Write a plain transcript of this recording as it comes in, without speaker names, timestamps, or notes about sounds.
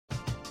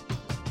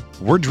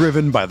We're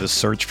driven by the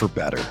search for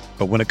better.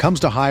 But when it comes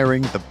to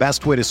hiring, the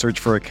best way to search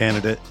for a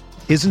candidate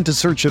isn't to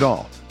search at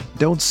all.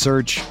 Don't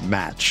search,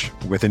 match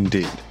with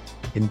Indeed.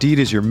 Indeed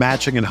is your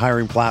matching and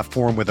hiring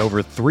platform with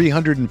over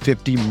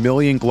 350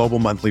 million global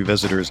monthly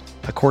visitors,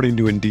 according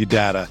to Indeed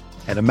data,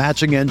 and a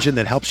matching engine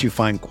that helps you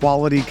find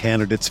quality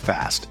candidates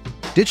fast.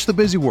 Ditch the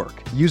busy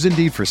work. Use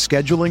Indeed for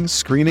scheduling,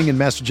 screening, and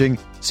messaging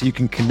so you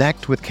can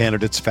connect with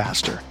candidates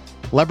faster.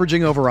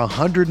 Leveraging over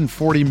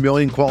 140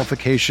 million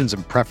qualifications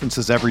and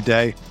preferences every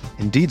day,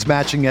 Indeed's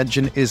matching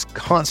engine is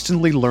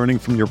constantly learning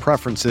from your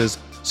preferences,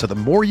 so the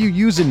more you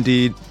use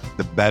Indeed,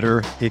 the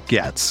better it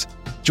gets.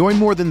 Join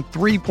more than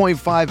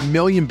 3.5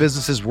 million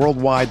businesses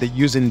worldwide that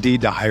use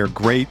Indeed to hire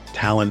great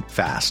talent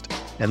fast.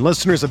 And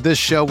listeners of this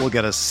show will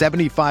get a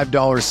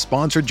 $75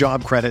 sponsored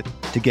job credit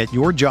to get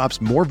your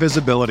jobs more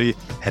visibility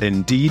at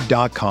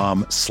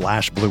Indeed.com/Blue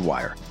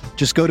Wire.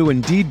 Just go to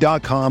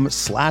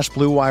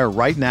Indeed.com/Blue Wire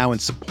right now and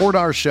support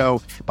our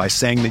show by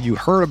saying that you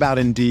heard about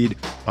Indeed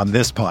on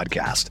this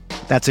podcast.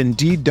 That's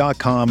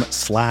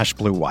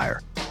Indeed.com/Blue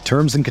Wire.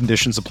 Terms and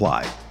conditions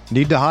apply.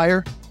 Need to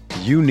hire?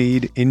 You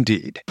need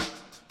Indeed.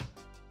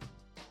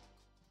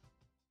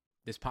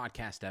 This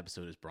podcast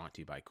episode is brought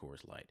to you by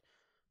Coors Light.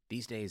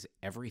 These days,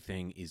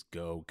 everything is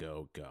go,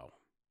 go, go.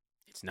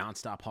 It's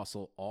nonstop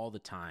hustle all the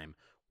time.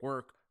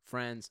 Work,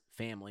 friends,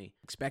 family,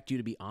 expect you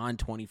to be on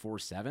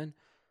 24/7.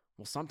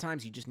 Well,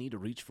 sometimes you just need to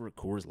reach for a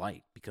Coors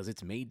Light because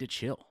it's made to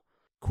chill.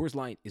 Coors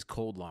Light is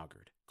cold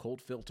lagered,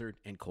 cold filtered,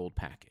 and cold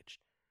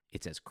packaged.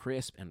 It's as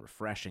crisp and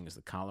refreshing as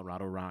the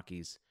Colorado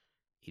Rockies.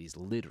 It is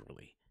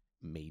literally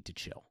made to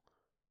chill.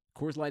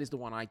 Coors Light is the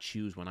one I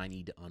choose when I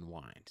need to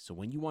unwind. So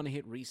when you want to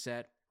hit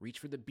reset, reach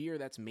for the beer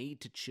that's made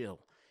to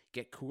chill.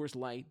 Get Coors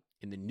Light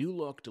in the new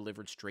look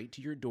delivered straight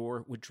to your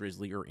door with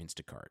Drizzly or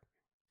Instacart.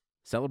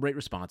 Celebrate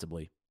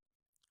responsibly.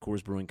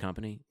 Coors Brewing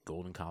Company,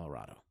 Golden,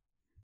 Colorado.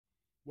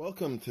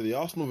 Welcome to the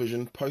Arsenal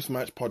Vision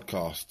post-match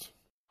podcast.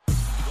 Well,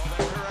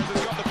 Perez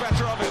has got the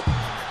better of it,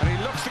 and he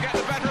looks to get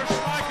the better of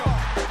Schmeichel,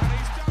 and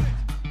he's done it.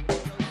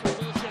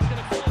 It's going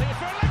to fall here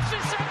for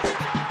Alexis.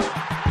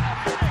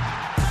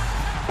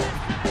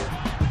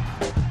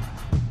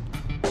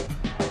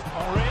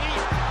 Henry,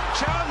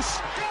 chance.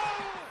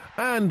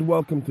 And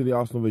welcome to the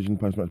Arsenal Vision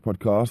post-match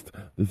podcast.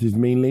 This is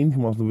me, Lean,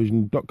 from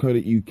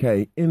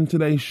arsenalvision.co.uk. In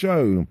today's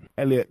show,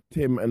 Elliot,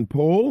 Tim and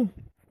Paul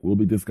will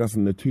be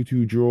discussing the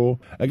 2-2 draw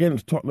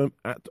against Tottenham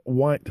at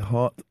White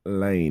Hart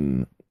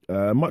Lane.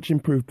 Much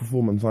improved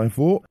performance, I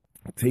thought.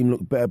 Team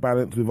looked better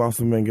balanced with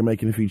Arsene Wenger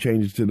making a few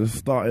changes to the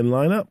starting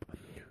lineup.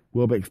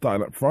 Welbeck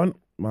starting up front,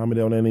 Mohamed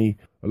Elneny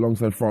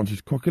alongside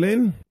Francis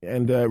Coquelin,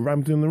 and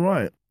Ramsey on the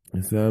right.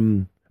 It's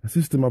a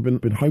system I've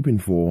been hoping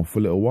for a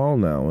little while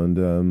now, and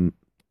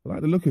I like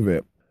the look of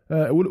it.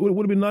 It would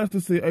have been nice to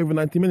see it over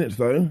 90 minutes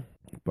though,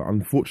 but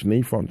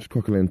unfortunately Francis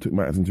Coquelin took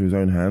matters into his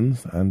own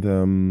hands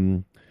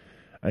and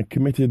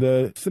committed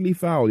a silly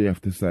foul, you have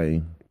to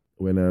say,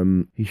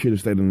 when he should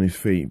have stayed on his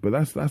feet. But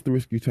that's the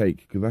risk you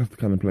take, because that's the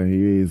kind of player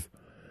he is.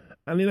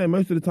 And, you know,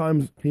 most of the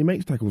times he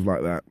makes tackles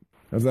like that.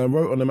 As I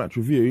wrote on the match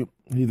review,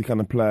 he's the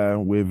kind of player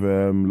with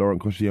Laurent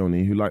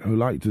Koscielny who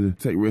like to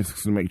take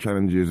risks and make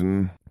challenges,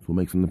 and what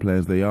makes them the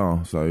players they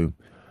are. So,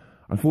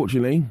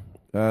 unfortunately,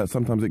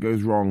 sometimes it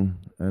goes wrong,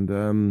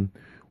 and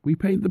we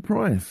paid the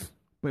price.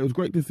 But it was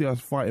great to see us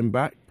fighting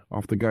back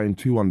after going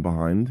 2-1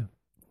 behind.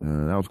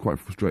 That was quite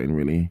frustrating,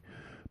 really.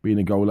 Being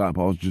a goal up,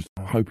 I was just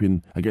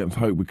hoping against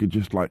hope we could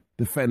just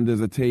defend as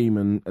a team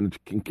and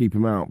keep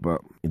them out, but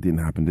it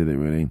didn't happen, did it,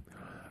 really?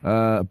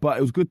 But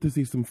it was good to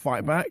see some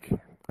fight back.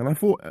 And I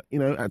thought, at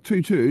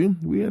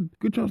 2-2, we had a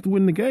good chance to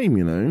win the game,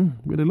 We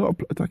had a lot of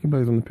attacking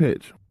players on the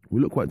pitch. We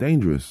looked quite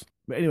dangerous.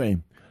 But anyway,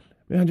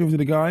 we hand you over to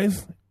the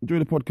guys. Enjoy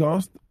the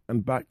podcast,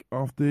 and back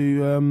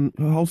after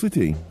Hull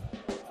City.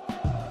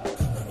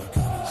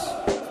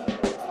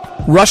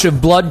 Rush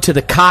of blood to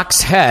the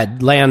cock's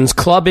head lands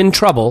club in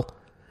trouble.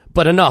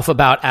 But enough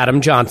about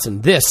Adam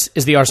Johnson. This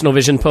is the Arsenal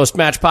Vision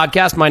post-match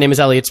podcast. My name is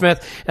Elliot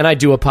Smith, and I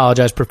do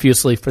apologize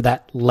profusely for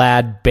that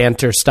lad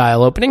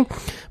banter-style opening,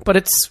 but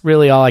it's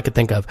really all I could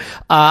think of.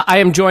 I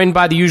am joined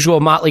by the usual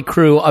motley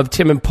crew of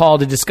Tim and Paul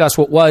to discuss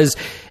what was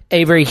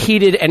a very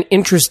heated and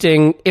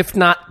interesting, if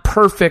not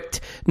perfect,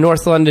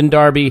 North London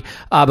derby,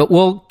 but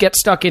we'll get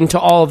stuck into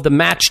all of the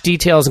match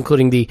details,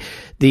 including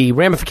the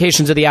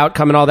ramifications of the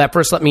outcome and all that.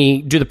 First, let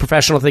me do the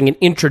professional thing and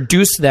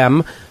introduce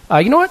them.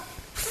 You know what?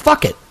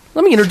 Fuck it.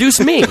 Let me introduce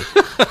me.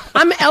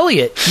 I'm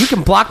Elliot. You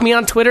can block me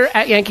on Twitter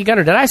at Yankee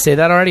Gunner. Did I say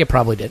that already? I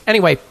probably did.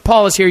 Anyway,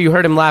 Paul is here. You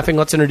heard him laughing.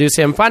 Let's introduce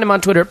him. Find him on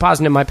Twitter at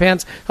Pausing in My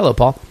Pants. Hello,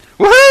 Paul.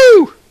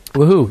 Woohoo!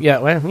 Woohoo. Yeah,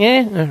 well,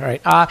 yeah, all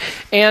right.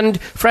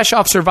 And fresh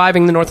off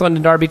surviving the North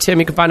London derby, Tim,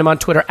 you can find him on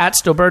Twitter at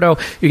Stilberto.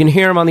 You can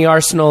hear him on the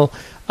Arsenal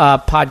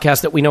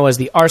podcast that we know as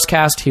the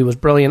Arscast. He was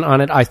brilliant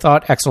on it, I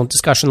thought. Excellent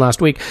discussion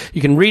last week.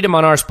 You can read him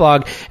on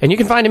Arsblog, and you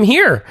can find him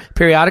here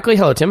periodically.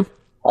 Hello, Tim.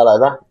 Hello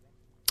there.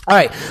 All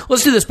right,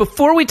 let's do this.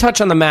 Before we touch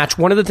on the match,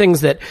 one of the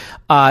things that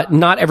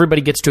not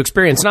everybody gets to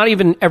experience, not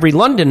even every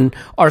London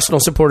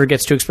Arsenal supporter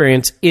gets to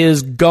experience,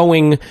 is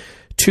going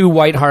to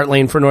White Hart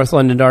Lane for North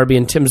London Derby,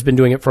 and Tim's been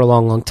doing it for a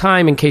long, long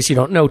time. In case you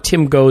don't know,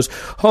 Tim goes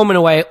home and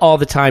away all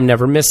the time,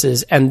 never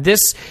misses, and this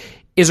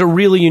is a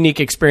really unique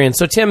experience.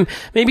 So, Tim,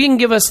 maybe you can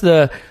give us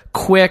the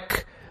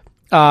quick,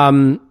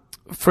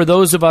 for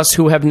those of us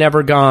who have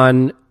never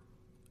gone,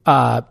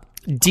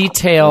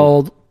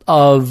 detailed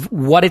of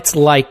what it's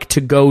like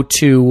to go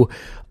to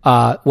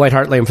White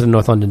Hart Lane for the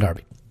North London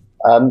Derby.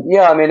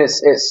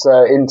 It's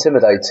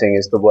intimidating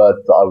is the word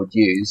that I would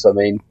use. I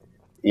mean,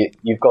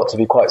 you've got to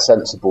be quite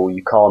sensible.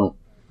 You can't,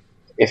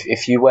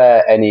 if you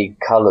wear any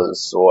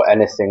colours or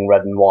anything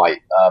red and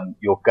white,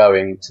 you're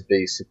going to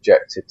be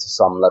subjected to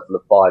some level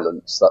of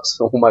violence. That's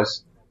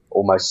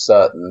almost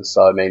certain.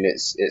 So, I mean,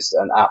 it's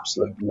an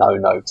absolute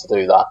no-no to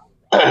do that.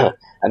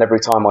 And every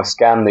time I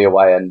scan the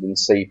away end and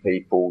see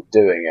people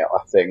doing it,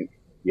 I think,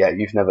 yeah,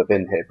 you've never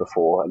been here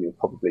before, and you'll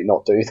probably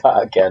not do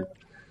that again.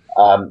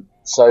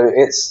 So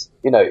it's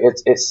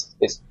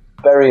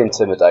very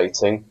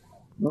intimidating.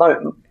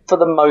 For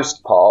the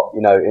most part,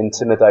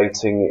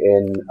 intimidating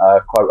in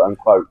a quote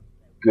unquote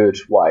good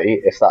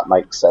way, if that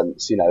makes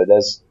sense.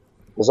 There's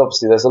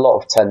a lot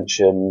of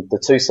tension. The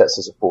two sets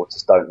of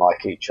supporters don't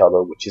like each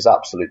other, which is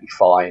absolutely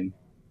fine.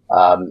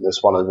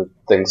 That's one of the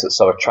things that's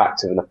so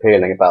attractive and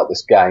appealing about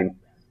this game.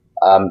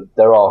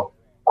 There are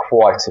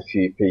quite a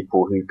few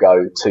people who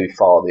go too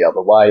far the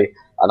other way,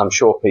 and I'm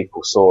sure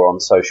people saw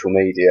on social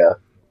media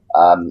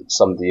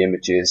some of the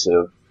images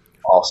of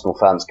Arsenal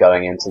fans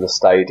going into the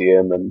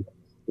stadium and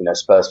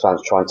Spurs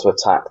fans trying to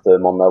attack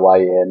them on their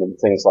way in and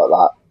things like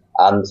that.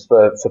 And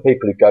for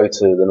people who go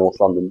to the North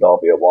London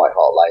Derby at White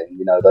Hart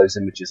Lane, those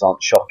images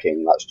aren't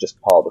shocking. That's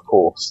just part of the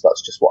course.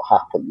 That's just what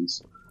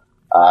happens.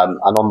 And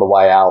on the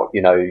way out,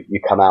 you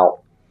come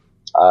out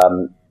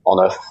on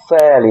a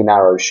fairly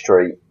narrow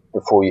street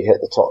before you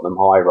hit the Tottenham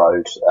High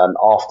Road. And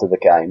after the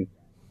game,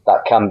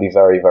 that can be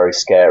very, very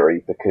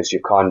scary because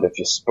you're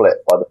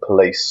split by the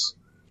police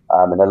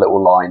in a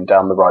little line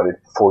down the road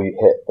before you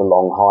hit the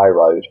long high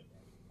road.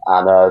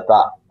 And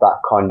that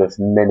kind of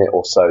minute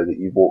or so that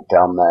you walk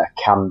down there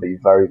can be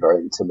very,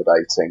 very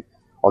intimidating.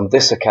 On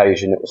this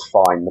occasion, it was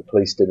fine. The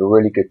police did a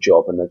really good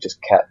job, and they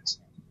just kept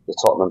the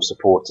Tottenham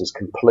supporters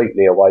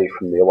completely away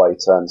from the away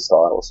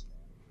turnstiles.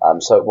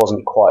 So it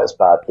wasn't quite as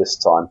bad this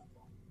time.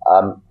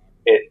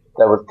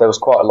 There was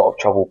quite a lot of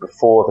trouble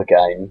before the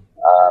game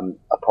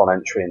upon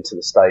entry into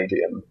the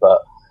stadium,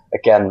 but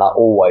again, that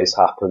always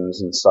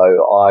happens. And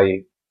so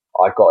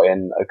I got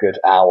in a good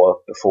hour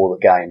before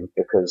the game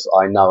because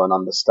I know and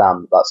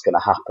understand that's going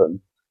to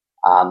happen,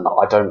 and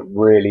I don't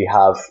really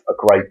have a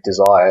great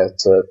desire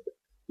to,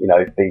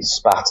 be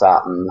spat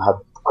at and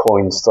have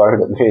coins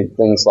thrown at me and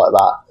things like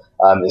that.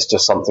 It's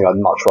just something I'd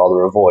much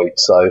rather avoid.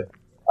 So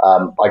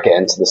I get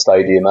into the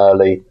stadium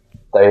early.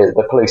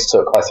 The police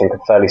took, I think, a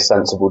fairly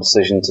sensible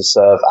decision to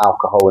serve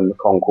alcohol in the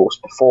concourse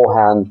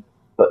beforehand,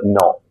 but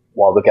not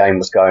while the game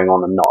was going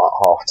on and not at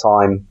half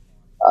time.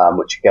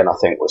 Which again I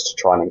think was to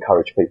try and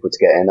encourage people to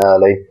get in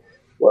early.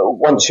 Well,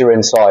 once you're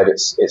inside,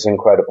 it's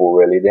incredible,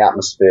 really. The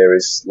atmosphere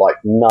is like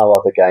no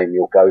other game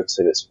you'll go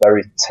to. It's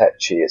very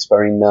tetchy, it's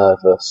very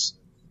nervous,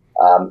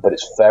 but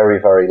it's very,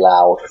 very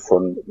loud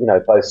from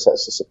both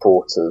sets of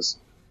supporters,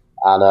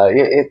 and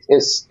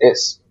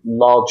it's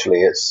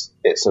largely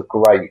it's a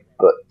great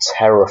but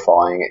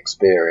terrifying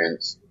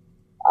experience,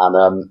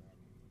 and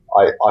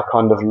I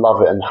kind of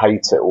love it and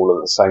hate it all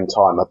at the same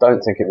time. I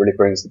don't think it really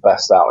brings the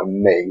best out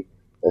in me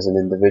as an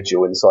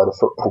individual inside a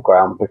football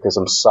ground because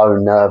I'm so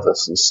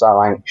nervous and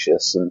so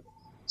anxious and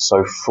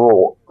so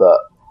fraught that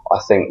I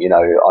think,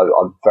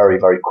 I'm very,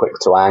 very quick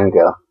to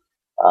anger,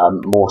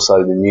 more so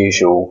than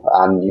usual.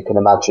 And you can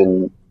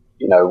imagine,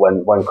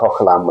 when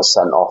Coquelin was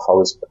sent off, I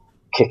was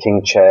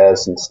kicking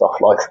chairs and stuff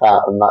like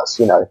that. And that's,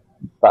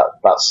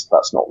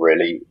 that's not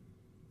really,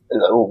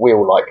 we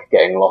all like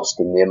getting lost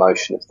in the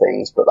emotion of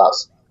things, but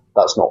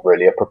that's not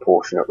really a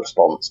proportionate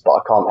response. But I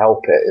can't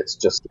help it. It's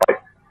just like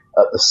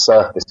at the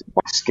surface of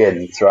my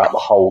skin throughout the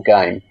whole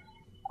game,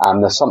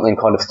 and there's something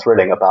kind of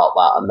thrilling about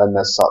that. And then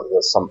there's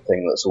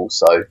something that's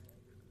also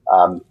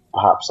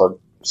perhaps I'm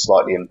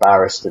slightly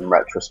embarrassed in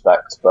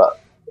retrospect, but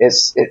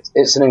it's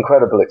an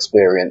incredible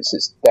experience.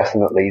 It's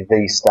definitely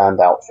the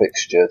standout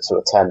fixture to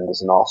attend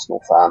as an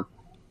Arsenal fan.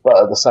 But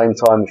at the same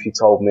time, if you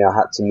told me I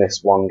had to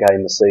miss one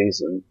game a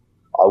season,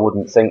 I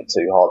wouldn't think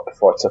too hard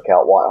before I took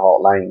out White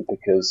Hart Lane,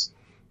 because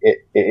it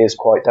is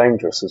quite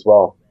dangerous as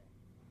well.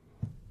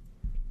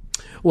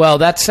 Well,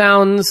 that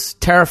sounds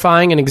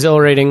terrifying and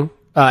exhilarating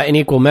in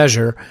equal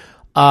measure.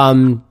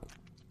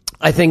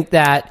 I think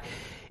that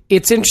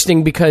it's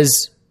interesting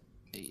because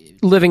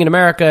living in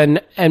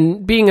America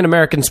and being an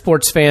American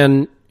sports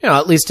fan,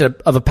 at least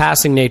of a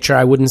passing nature,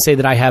 I wouldn't say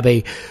that I have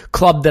a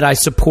club that I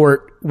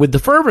support with the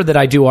fervor that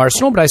I do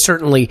Arsenal, but I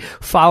certainly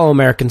follow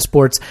American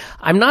sports.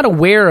 I'm not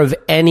aware of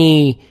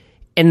any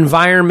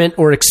environment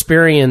or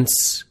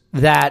experience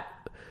that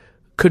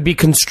could be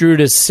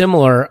construed as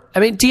similar. I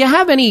mean, do you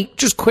have any,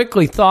 just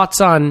quickly, thoughts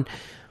on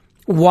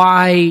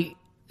why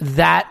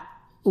that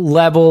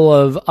level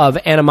of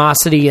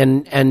animosity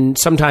and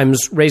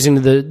sometimes raising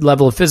to the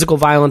level of physical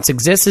violence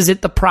exists? Is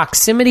it the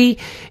proximity?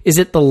 Is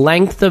it the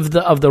length of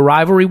the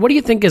rivalry? What do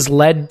you think has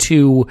led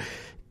to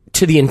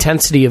the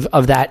intensity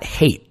of that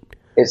hate?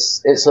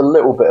 It's a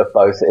little bit of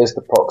both. It is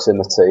the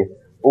proximity.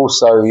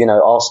 Also,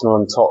 Arsenal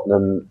and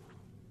Tottenham,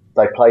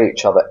 they play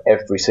each other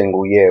every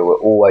single year. We're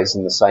always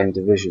in the same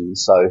division.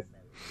 So,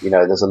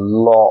 there's a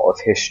lot of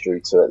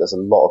history to it. There's a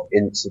lot of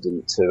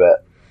incident to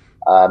it.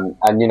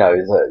 And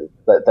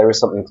there is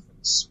something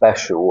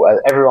special.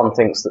 Everyone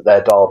thinks that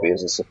their derby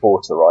as a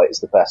supporter, right, is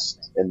the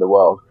best in the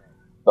world.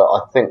 But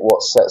I think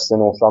what sets the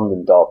North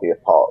London derby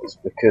apart is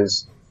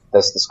because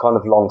there's this kind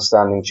of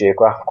long-standing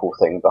geographical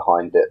thing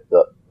behind it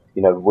that,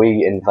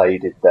 we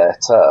invaded their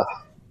turf,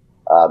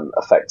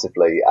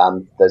 effectively,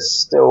 and there's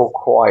still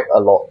quite a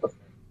lot of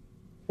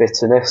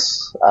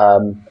bitterness,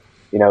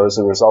 as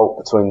a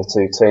result between the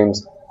two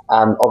teams.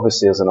 And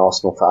obviously, as an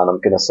Arsenal fan, I'm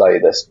going to say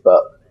this,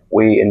 but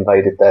we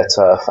invaded their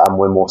turf and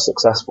we're more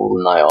successful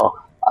than they are.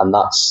 And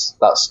that's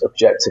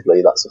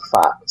objectively, that's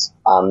a fact.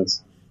 And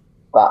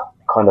that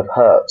kind of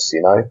hurts,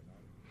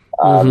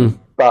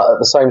 But at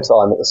the same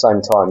time,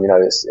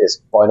 it's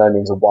by no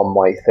means a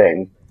one-way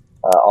thing.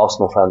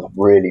 Arsenal fans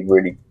really,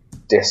 really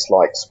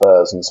dislike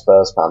Spurs and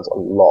Spurs fans a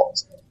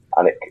lot.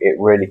 And it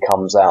really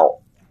comes out.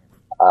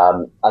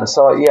 And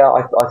so, yeah,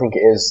 I think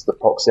it is the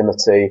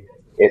proximity.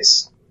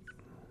 It's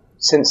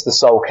since the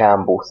Sol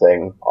Campbell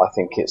thing, I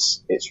think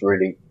it's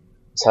really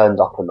turned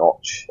up a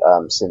notch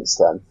since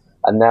then.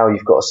 And now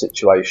you've got a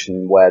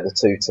situation where the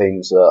two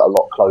teams are a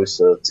lot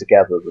closer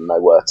together than they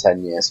were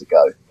 10 years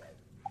ago.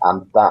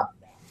 And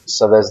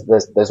so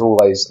there's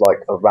always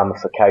like a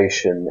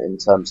ramification in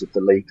terms of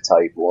the league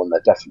table, and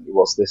there definitely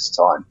was this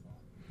time.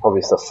 Probably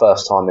it's the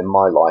first time in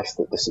my life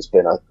that this has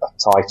been a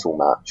title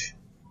match.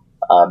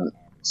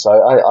 So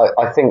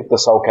I think the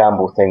Sol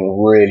Campbell thing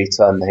really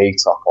turned the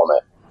heat up on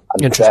it.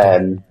 And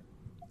then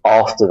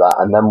after that,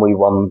 and then we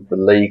won the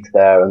league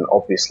there, and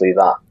obviously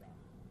that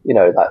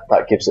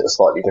gives it a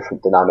slightly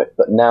different dynamic.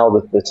 But now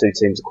the two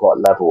teams are quite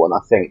level, and I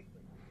think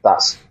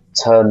that's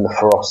turned the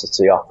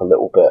ferocity up a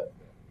little bit.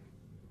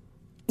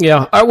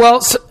 Yeah.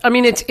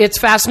 It's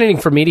fascinating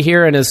for me to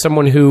hear, and as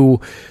someone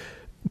who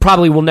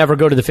probably will never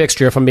go to the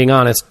fixture, if I'm being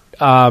honest,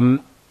 I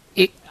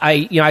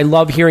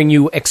love hearing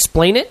you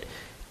explain it.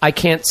 I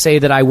can't say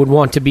that I would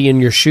want to be in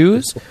your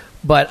shoes,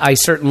 but I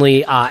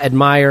certainly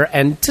admire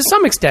and to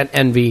some extent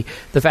envy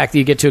the fact that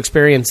you get to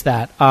experience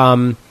that.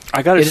 I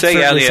got to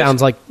say, Elliot,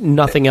 sounds like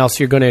nothing else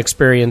you're going to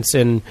experience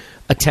in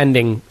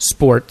attending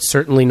sport.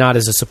 Certainly not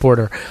as a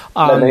supporter.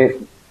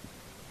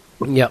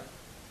 Yep.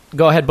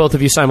 Go ahead, both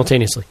of you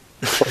simultaneously.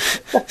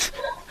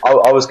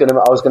 I was going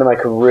to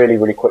make a really,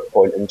 really quick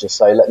point and just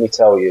say, let me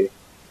tell you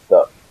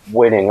that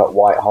winning at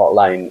White Hart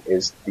Lane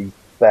is the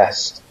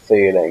best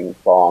feeling,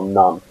 bar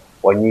none.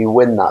 When you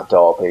win that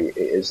derby, it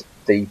is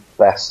the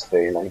best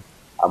feeling,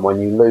 and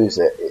when you lose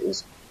it, it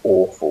is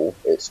awful.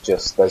 It's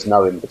just there's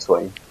no in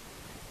between.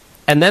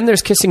 And then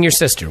there's kissing your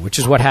sister, which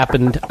is what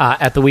happened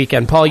at the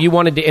weekend. Paul, you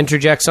wanted to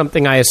interject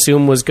something I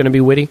assume was going to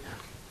be witty?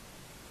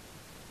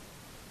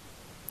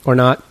 Or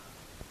not?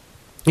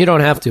 You don't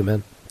have to,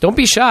 man. Don't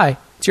be shy.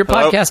 It's your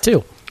podcast,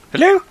 too.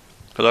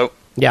 Hello?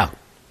 Yeah.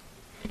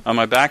 Am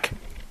I back?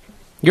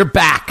 You're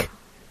back.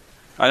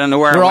 I don't know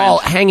where We're I went. all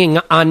hanging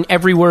on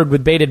every word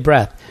with bated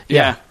breath.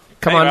 Yeah.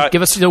 Come on,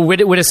 give us the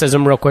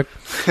witticism real quick.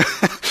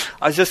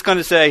 I was just going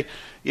to say,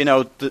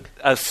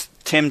 as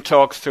Tim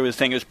talks through his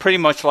thing, it was pretty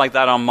much like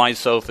that on my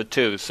sofa,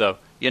 too. So,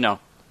 Yeah.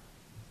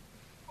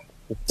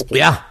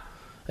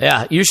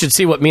 Yeah, you should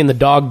see what me and the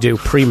dog do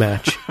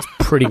pre-match. It's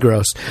pretty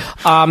gross.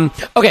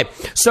 Okay,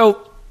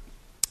 so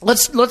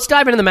let's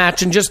dive into the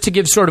match, and just to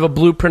give sort of a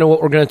blueprint of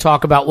what we're going to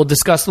talk about, we'll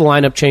discuss the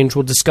lineup change,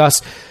 we'll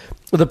discuss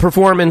the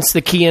performance,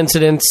 the key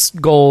incidents,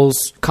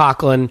 goals,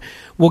 Coughlin.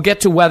 We'll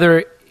get to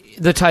whether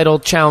the title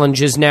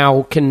challenge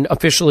can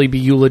officially be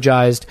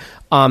eulogized,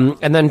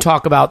 and then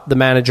talk about the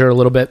manager a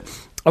little bit.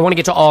 I want to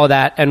get to all of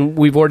that, and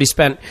we've already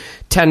spent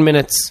 10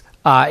 minutes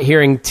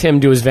hearing Tim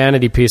do his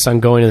vanity piece on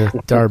going to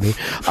the derby.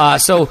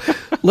 So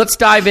let's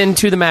dive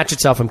into the match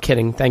itself. I'm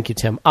kidding. Thank you,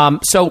 Tim.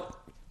 So,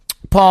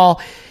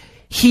 Paul,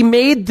 he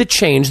made the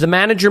change. The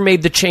manager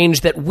made the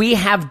change that we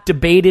have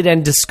debated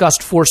and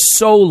discussed for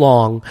so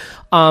long.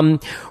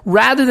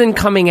 Rather than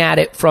coming at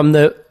it from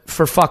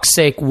for fuck's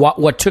sake,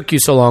 what took you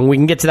so long? We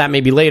can get to that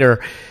maybe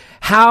later.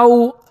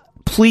 How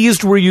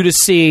pleased were you to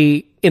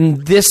see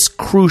in this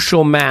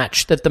crucial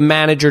match that the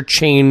manager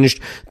changed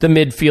the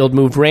midfield,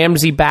 moved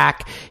Ramsey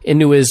back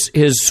into his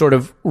sort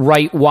of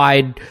right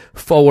wide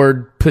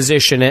forward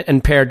position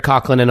and paired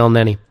Coughlin and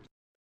Elneny?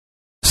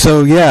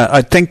 So, yeah,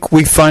 I think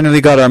we finally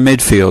got our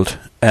midfield.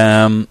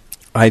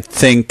 I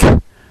think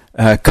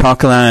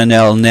Coughlin and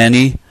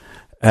Elneny,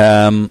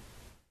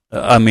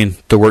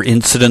 there were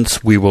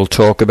incidents we will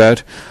talk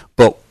about,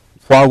 but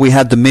while we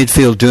had the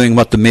midfield doing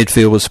what the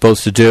midfield was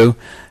supposed to do,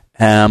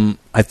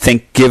 I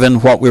think given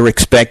what we were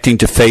expecting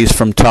to face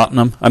from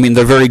Tottenham,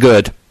 they're very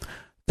good.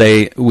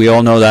 We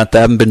all know that.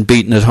 They haven't been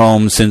beaten at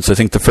home since, I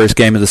think, the first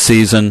game of the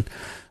season.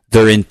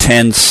 They're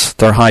intense.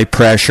 They're high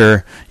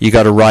pressure. You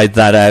got to ride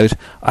that out.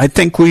 I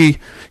think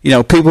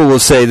people will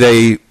say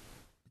they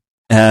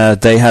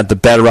had the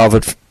better of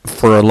it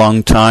for a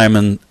long time,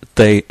 and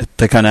they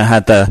kind of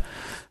had the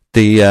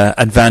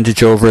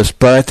advantage over us.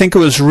 But I think it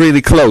was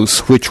really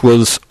close, which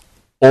was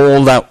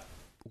all that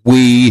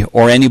we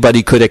or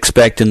anybody could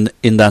expect in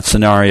that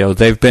scenario.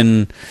 They've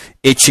been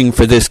itching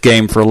for this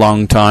game for a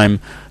long time.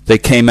 They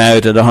came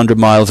out at 100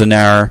 miles an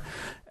hour.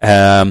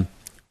 The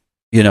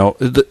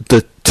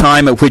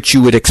time at which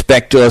you would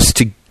expect us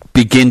to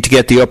begin to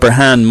get the upper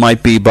hand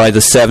might be by the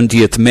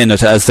 70th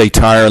minute, as they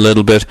tire a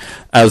little bit,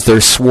 as their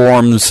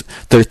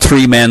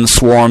 3-men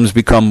swarms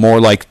become more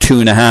like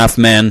 2.5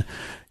 men.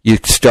 You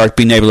start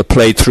being able to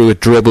play through it,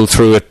 dribble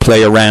through it,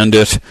 play around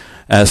it,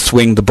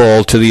 swing the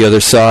ball to the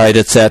other side,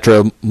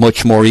 etc.,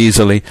 much more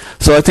easily.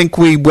 So I think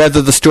we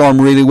weathered the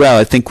storm really well.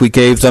 I think we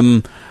gave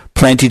them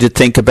plenty to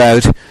think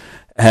about.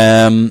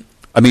 By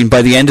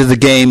the end of the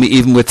game,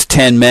 even with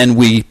 10 men,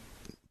 we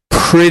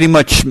pretty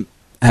much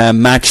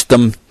matched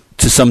them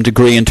to some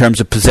degree in terms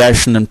of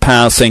possession and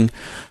passing.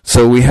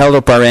 So we held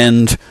up our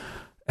end,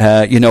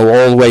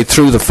 all the way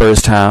through the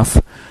first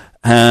half.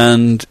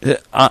 And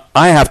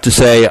I have to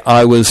say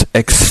I was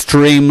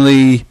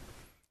extremely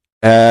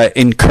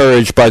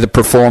encouraged by the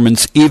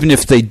performance, even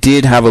if they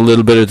did have a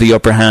little bit of the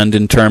upper hand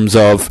in terms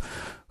of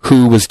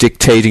who was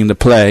dictating the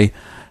play.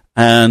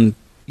 And,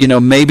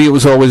 maybe it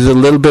was always a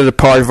little bit of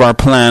part of our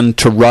plan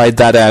to ride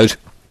that out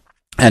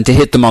and to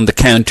hit them on the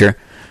counter,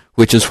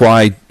 which is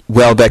why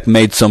Welbeck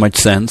made so much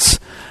sense.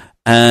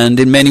 And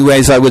in many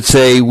ways, I would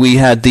say we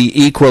had the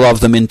equal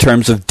of them in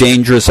terms of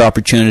dangerous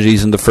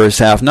opportunities in the first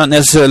half. Not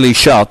necessarily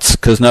shots,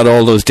 because not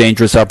all those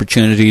dangerous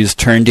opportunities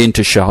turned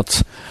into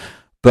shots.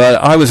 But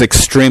I was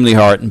extremely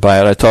heartened by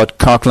it. I thought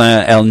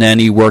Coquelin El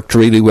Neni worked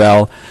really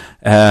well.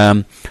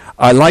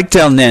 I liked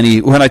El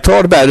Neni. When I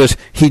thought about it,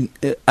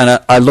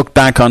 I looked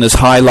back on his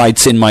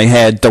highlights in my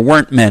head. There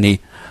weren't many.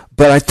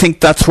 But I think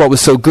that's what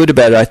was so good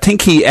about it. I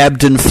think he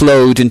ebbed and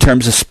flowed in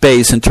terms of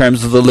space, in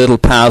terms of the little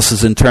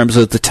passes, in terms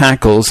of the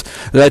tackles,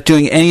 without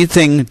doing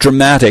anything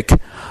dramatic.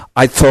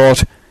 I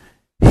thought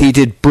he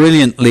did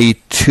brilliantly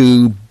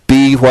to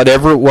be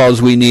whatever it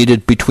was we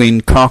needed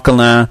between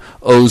Coquelin,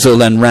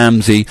 Ozil and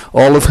Ramsey,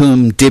 all of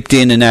whom dipped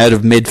in and out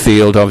of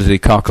midfield. Obviously,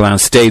 Coquelin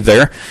stayed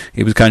there.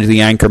 He was kind of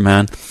the anchor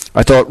man.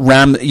 I thought,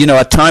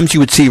 at times you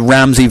would see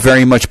Ramsey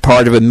very much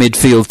part of a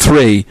midfield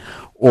three,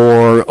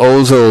 or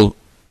Ozil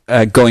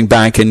going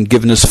back and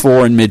giving us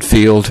 4 in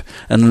midfield,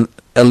 and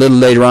a little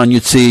later on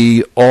you'd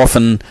see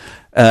often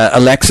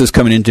Alexis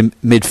coming into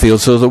midfield.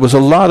 So there was a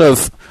lot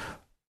of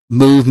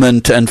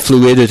movement and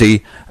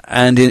fluidity,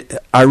 and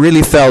I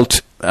really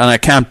felt, and I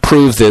can't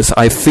prove this,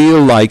 I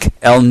feel like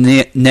El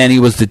Neni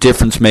was the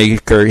difference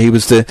maker. He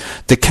was the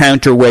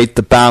counterweight,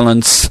 the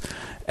balance.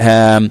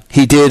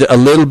 He did a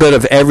little bit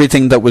of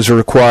everything that was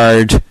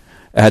required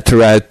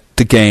throughout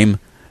the game,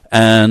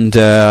 and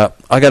I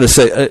got to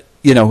say,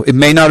 it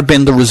may not have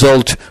been the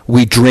result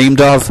we dreamed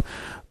of,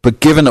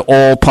 but given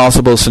all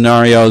possible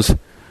scenarios,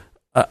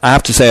 I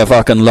have to say I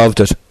fucking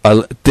loved it.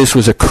 This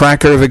was a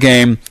cracker of a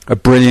game, a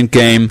brilliant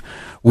game.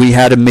 We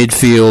had a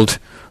midfield.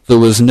 There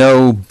was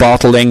no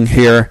bottling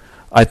here.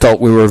 I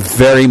thought we were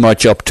very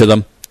much up to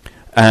them.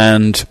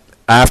 And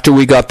after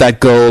we got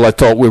that goal, I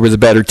thought we were the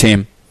better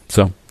team.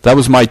 So that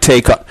was my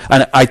take.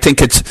 And I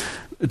think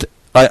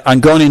I'm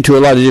going into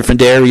a lot of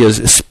different areas,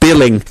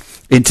 spilling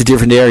into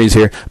different areas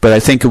here, but I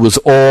think it was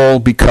all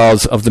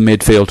because of the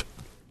midfield.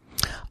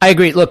 I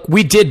agree. Look,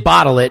 we did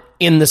bottle it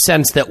in the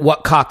sense that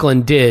what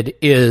Coquelin did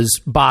is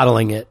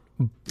bottling it.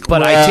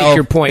 But I take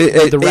your point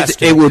with the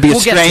rest. It would be a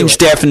strange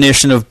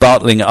definition of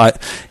bottling.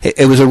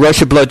 It was a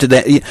rush of blood to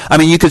that.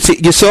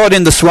 You saw it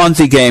in the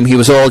Swansea game. He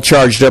was all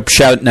charged up,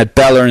 shouting at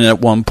Belleriant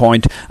at one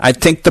point. I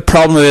think the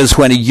problem is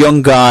when a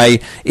young guy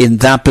in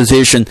that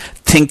position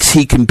thinks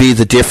he can be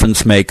the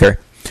difference maker.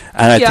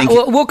 And I think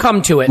we'll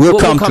come to it. We'll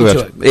come to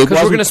it because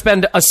we're going to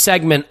spend a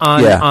segment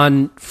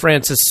on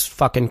Francis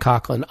fucking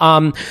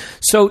Coquelin.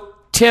 So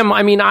Tim,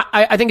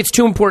 I think it's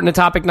too important a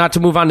topic not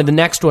to move on to the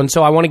next one.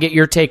 So I want to get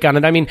your take on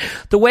it.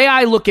 The way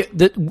I look at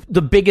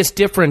the biggest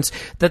difference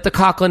that the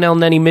Coquelin El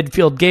Neni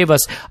midfield gave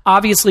us,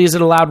 obviously, is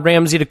it allowed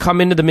Ramsey to come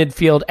into the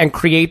midfield and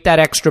create that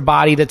extra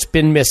body that's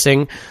been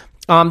missing.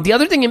 The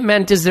other thing it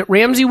meant is that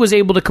Ramsey was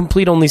able to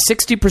complete only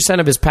 60%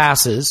 of his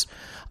passes.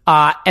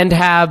 And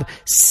have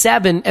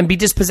 7 and be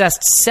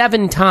dispossessed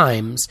 7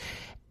 times,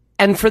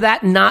 and for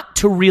that not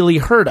to really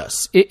hurt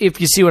us,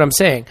 if you see what I'm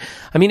saying.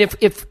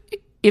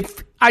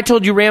 If I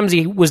told you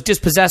Ramsey was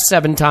dispossessed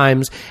 7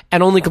 times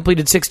and only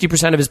completed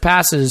 60% of his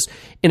passes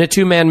in a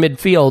 2-man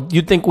midfield,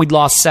 you'd think we'd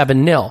lost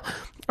 7-0.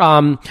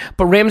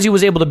 But Ramsey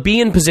was able to be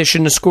in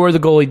position to score the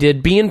goal he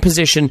did, be in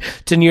position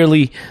to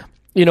nearly,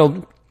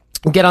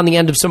 get on the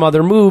end of some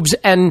other moves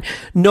and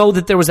know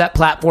that there was that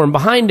platform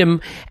behind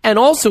him, and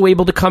also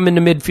able to come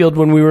into midfield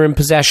when we were in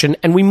possession,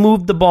 and we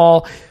moved the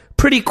ball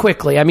pretty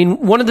quickly. I mean,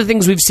 one of the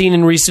things we've seen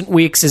in recent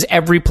weeks is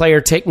every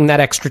player taking that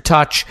extra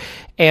touch,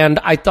 and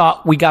I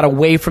thought we got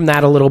away from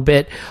that a little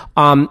bit.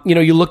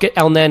 You look at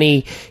El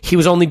Neni, he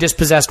was only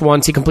dispossessed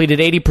once. He completed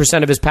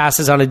 80% of his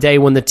passes on a day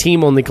when the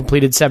team only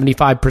completed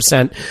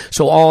 75%.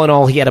 So all in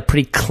all, he had a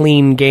pretty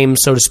clean game,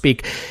 so to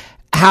speak.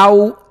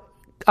 How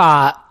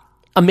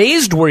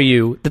amazed were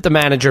you that the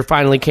manager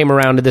finally came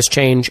around to this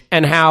change,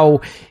 and how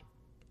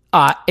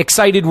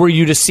excited were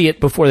you to see it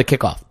before the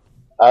kickoff?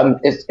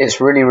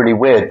 It's really, really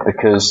weird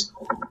because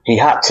he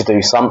had to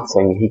do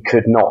something. He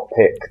could not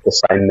pick the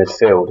same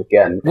midfield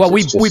again. Well,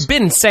 we've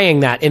been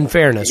saying that, in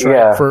fairness,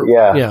 right?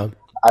 Yeah.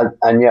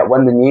 And yet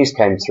when the news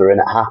came through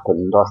and it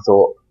happened, I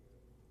thought,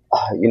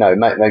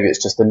 maybe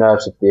it's just the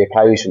nerves of the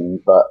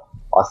occasion, but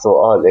I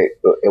thought,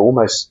 it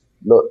almost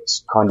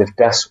looked kind of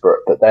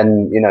desperate. But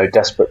then,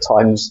 desperate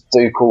times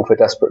do call for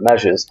desperate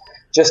measures.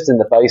 Just in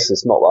the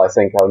basis, not that I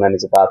think El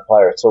Neni's a bad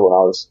player at all,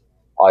 and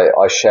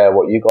I share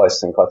what you guys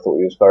think. I thought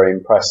he was very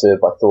impressive.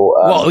 I thought...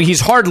 well, he's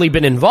hardly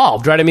been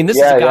involved, right? I mean, this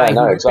is a guy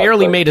who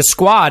barely made a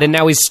squad, and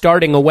now he's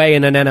starting away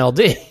in an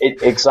NLD.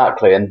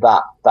 Exactly, and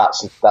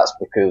that's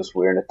because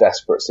we're in a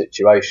desperate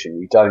situation.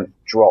 You don't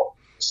drop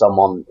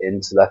someone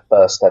into their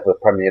first ever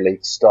Premier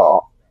League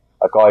start,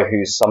 a guy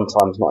who's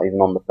sometimes not even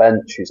on the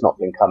bench, who's not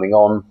been coming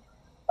on.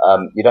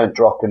 You don't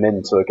drop him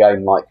into a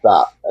game like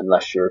that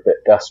unless you're a bit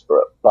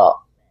desperate, but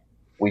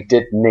we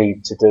did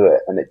need to do it,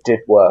 and it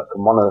did work.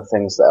 And one of the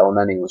things that El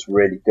Neni was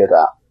really good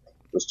at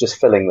was just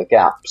filling the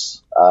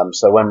gaps.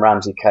 So when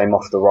Ramsey came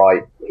off the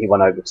right, he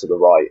went over to the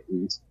right,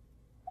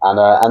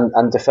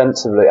 and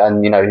defensively,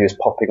 and he was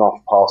popping off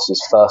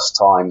passes first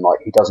time. Like,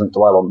 he doesn't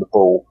dwell on the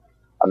ball,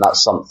 and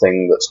that's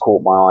something that's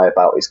caught my eye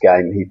about his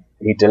game.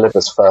 He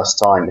delivers first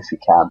time if he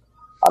can,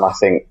 and I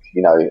think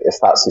if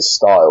that's his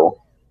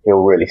style,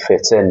 he'll really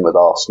fit in with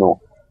Arsenal.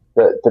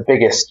 The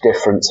biggest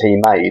difference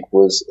he made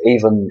was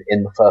even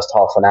in the first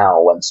half an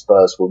hour when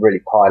Spurs were really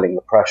piling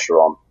the pressure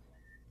on.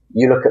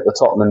 You look at the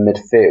Tottenham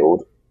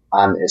midfield,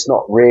 and it's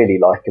not really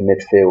like a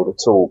midfield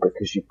at all,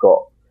 because you've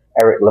got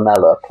Eric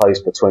Lamela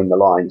plays between the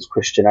lines,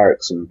 Christian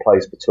Eriksen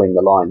plays between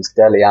the lines,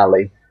 Dele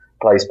Alli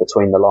plays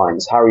between the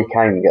lines. Harry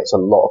Kane gets a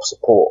lot of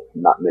support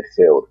from that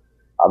midfield,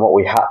 and what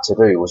we had to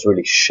do was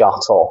really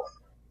shut off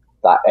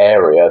that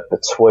area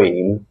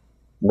between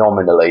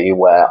nominally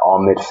where our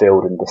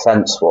midfield and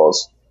defence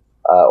was.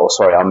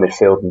 Our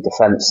midfield and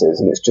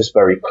defences, and it's just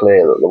very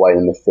clear that the way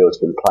the midfield's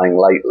been playing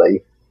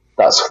lately,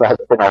 that's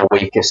been our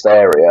weakest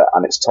area,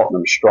 and it's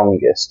Tottenham's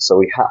strongest. So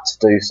we had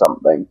to do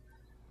something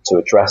to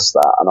address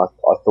that, and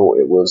I thought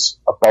it was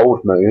a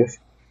bold move,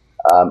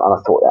 and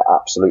I thought it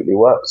absolutely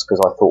works, because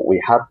I thought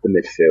we had the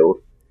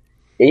midfield.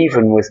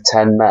 Even with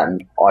 10 men,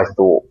 I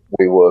thought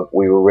we were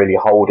really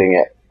holding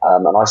it,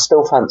 and I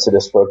still fancied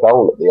us for a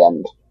goal at the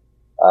end,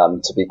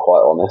 to be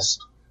quite honest.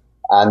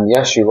 And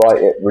yes, you're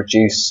right, it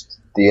reduced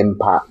the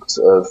impact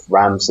of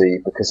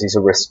Ramsey because he's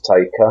a risk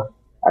taker,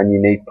 and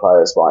you need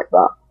players like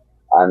that,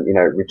 and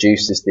it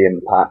reduces the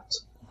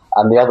impact.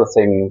 And the other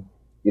thing,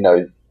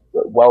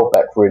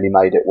 Welbeck really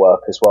made it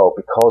work as well,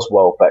 because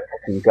Welbeck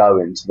can go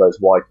into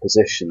those wide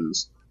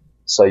positions.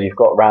 So you've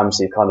got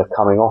Ramsey kind of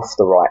coming off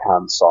the right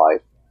hand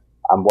side,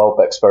 and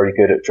Welbeck's very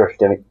good at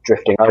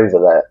drifting over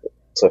there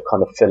to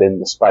kind of fill in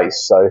the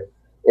space. So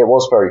it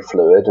was very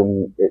fluid,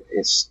 and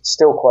it's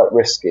still quite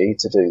risky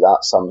to do that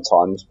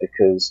sometimes,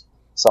 because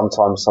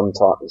sometimes,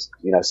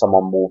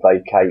 someone will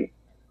vacate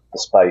the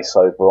space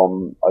over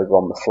on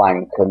the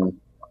flank, and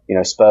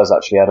Spurs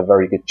actually had a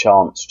very good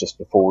chance just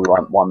before we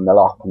went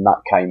 1-0 up, and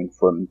that came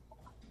from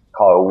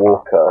Kyle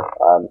Walker,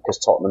 because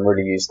Tottenham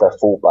really used their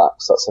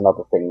fullbacks. That's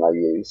another thing they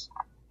use.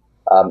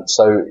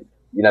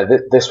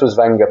 This was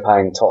Wenger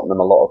paying Tottenham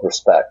a lot of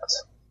respect.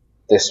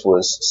 This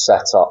was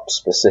set up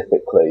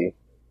specifically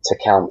to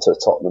counter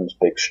Tottenham's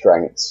big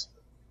strengths,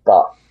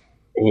 but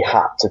he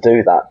had to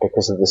do that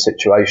because of the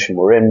situation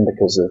we're in,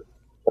 because of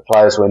the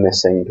players we're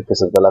missing,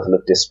 because of the level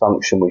of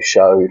dysfunction we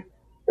showed,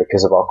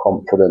 because of our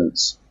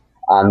confidence.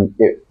 And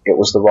it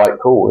was the right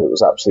call. It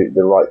was absolutely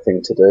the right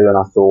thing to do. And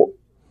I thought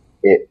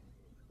it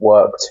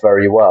worked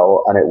very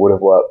well, and it would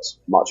have worked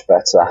much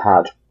better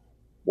had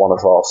one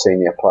of our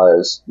senior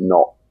players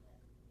not,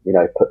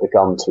 put the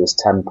gun to his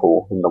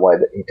temple in the way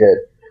that he did.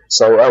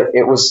 So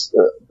it was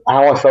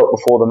how I felt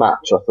before the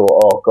match. I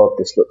thought, oh God,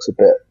 this looks a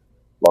bit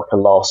like a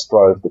last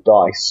throw of the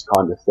dice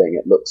kind of thing.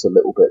 It looks a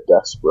little bit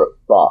desperate,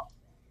 but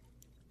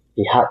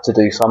he had to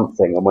do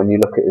something. And when you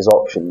look at his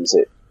options,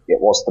 it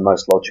was the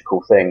most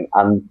logical thing,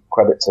 and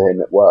credit to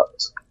him, it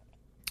worked.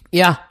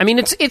 Yeah, I mean,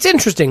 it's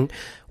interesting.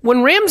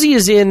 When Ramsey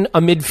is in a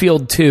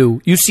midfield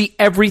two, you see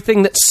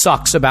everything that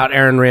sucks about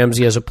Aaron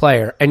Ramsey as a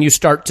player, and you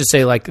start to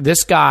say, like,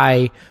 this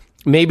guy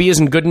maybe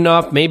isn't good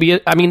enough.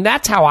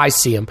 That's how I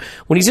see him.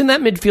 When he's in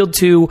that midfield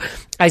two,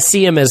 I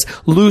see him as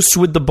loose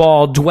with the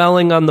ball,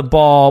 dwelling on the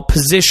ball,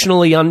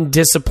 positionally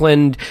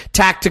undisciplined,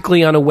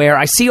 tactically unaware.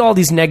 I see all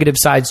these negative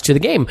sides to the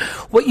game.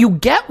 What you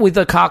get with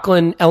a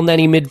Coughlin, El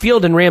Neni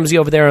midfield and Ramsey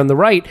over there on the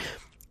right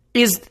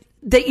is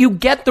that you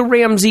get the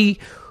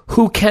Ramsey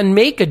who can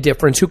make a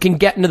difference, who can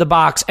get into the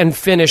box and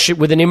finish it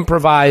with an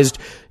improvised,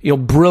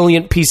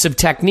 brilliant piece of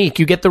technique.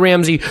 You get the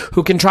Ramsey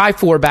who can try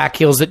 4 back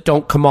heels that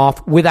don't come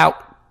off without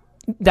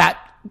that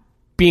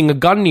being a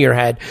gun to your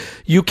head.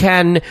 You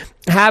can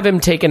have him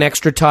take an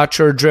extra touch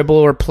or dribble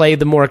or play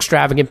the more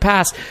extravagant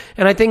pass.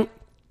 And I think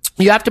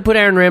you have to put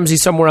Aaron Ramsey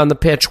somewhere on the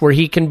pitch where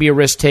he can be a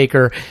risk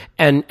taker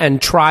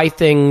and try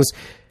things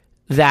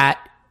that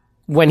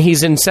when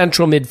he's in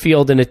central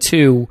midfield in a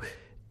 2,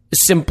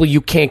 simply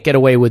you can't get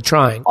away with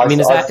trying.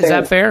 Is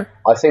that fair?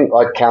 I think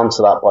I'd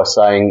counter that by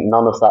saying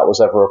none of that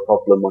was ever a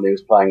problem when he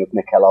was playing with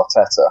Mikel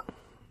Arteta.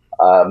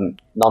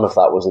 None of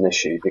that was an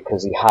issue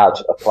because he had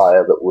a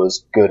player that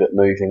was good at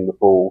moving the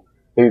ball,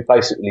 who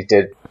basically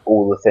did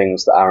all the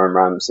things that aren't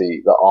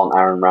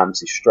Aaron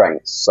Ramsey's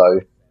strengths.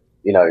 So,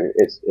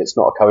 it's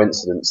not a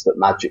coincidence that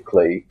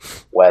magically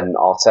when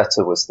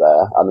Arteta was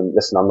there, and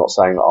listen, I'm not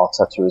saying that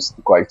Arteta is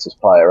the greatest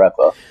player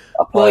ever.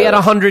 Well, he had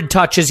 100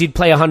 touches, he'd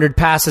play 100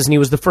 passes, and he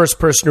was the first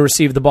person to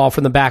receive the ball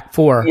from the back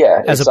 4,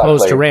 as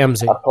opposed to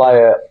Ramsey. A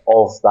player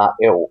of that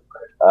ilk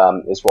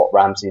is what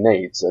Ramsey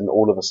needs, and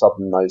all of a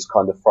sudden those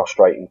kind of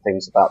frustrating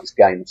things about his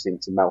game seem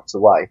to melt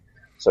away.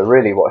 So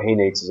really what he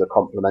needs is a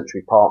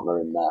complementary partner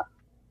in there.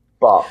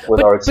 But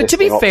with our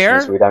existing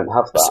options, we don't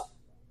have that.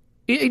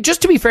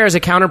 Just to be fair, as a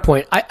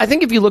counterpoint, I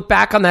think if you look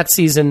back on that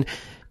season,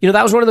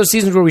 that was one of those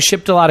seasons where we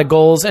shipped a lot of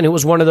goals, and it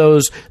was one of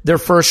those, the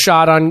first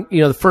shot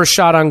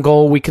on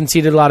goal, we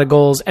conceded a lot of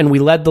goals, and we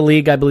led the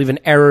league, I believe, in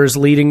errors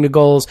leading to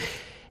goals.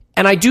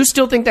 And I do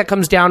still think that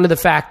comes down to the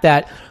fact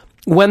that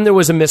when there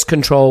was a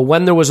miscontrol,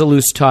 when there was a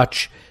loose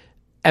touch,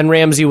 and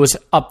Ramsey was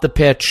up the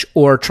pitch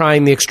or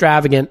trying the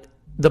extravagant,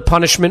 the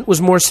punishment was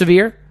more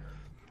severe.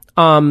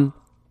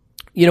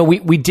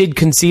 We did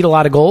concede a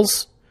lot of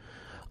goals.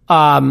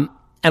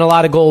 And a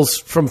lot of goals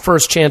from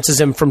first chances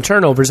and from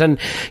turnovers. And,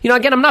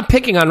 again, I'm not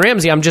picking on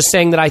Ramsey. I'm just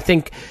saying that I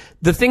think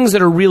the things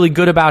that are really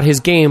good about his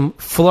game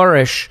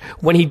flourish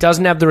when he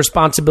doesn't have the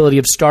responsibility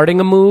of starting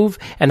a move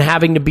and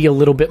having to be a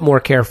little bit more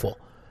careful,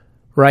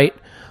 right?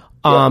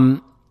 Yeah.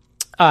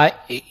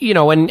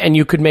 And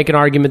you could make an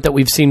argument that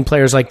we've seen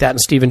players like that in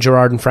Steven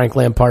Gerrard and Frank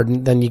Lampard,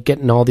 and then you get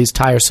in all these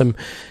tiresome,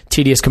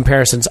 tedious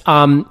comparisons.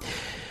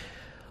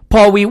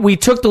 Paul, we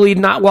took the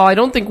lead. I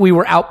don't think we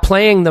were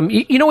outplaying them.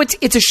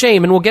 It's a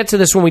shame, and we'll get to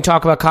this when we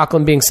talk about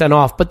Coughlin being sent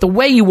off, but the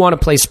way you want to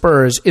play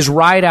Spurs is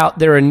ride out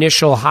their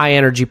initial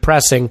high-energy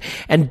pressing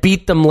and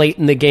beat them late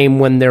in the game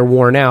when they're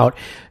worn out.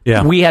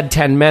 Yeah. We had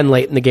 10 men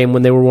late in the game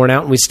when they were worn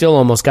out, and we still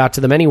almost got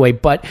to them anyway,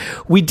 but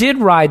we did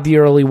ride the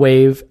early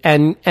wave,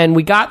 and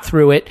we got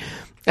through it,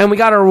 and we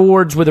got our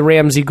rewards with a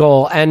Ramsey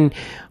goal, and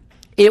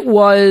it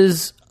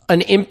was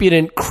an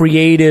impudent,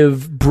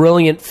 creative,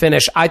 brilliant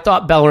finish. I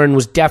thought Belleriant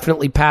was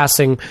definitely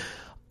passing.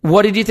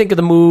 What did you think of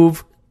the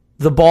move,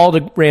 the ball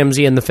to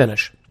Ramsey, and the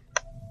finish?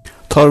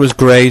 Thought it was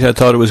great. I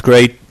thought it was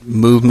great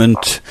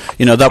movement.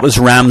 That was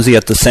Ramsey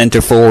at the centre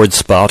forward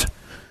spot.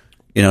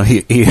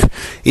 He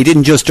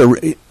didn't just.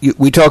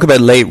 We talk about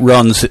late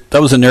runs.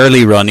 That was an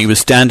early run. He was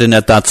standing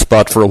at that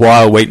spot for a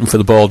while, waiting for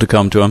the ball to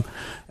come to him.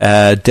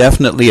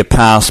 Definitely a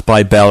pass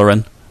by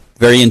Belleriant.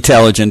 Very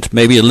intelligent,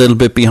 maybe a little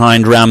bit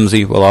behind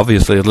Ramsey. Well,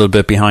 obviously a little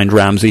bit behind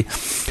Ramsey.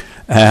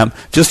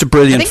 Just a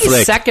brilliant flick. I think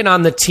he's second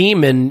on the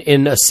team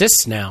in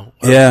assists now.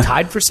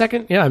 Tied for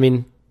second? Yeah,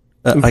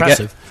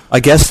 impressive. I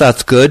guess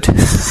that's good.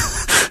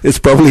 It's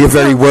probably a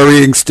very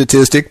worrying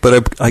statistic,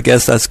 but I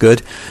guess that's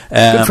good.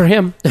 Good for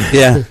him.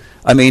 Yeah.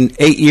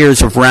 8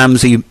 years of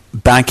Ramsey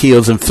back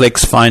heels and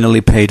flicks finally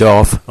paid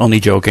off.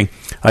 Only joking.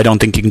 I don't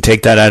think you can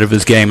take that out of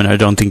his game, and I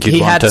don't think you'd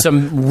want to. He had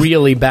some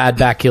really bad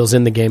back heels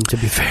in the game, to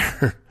be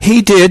fair.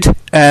 He did. One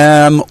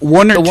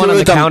or two on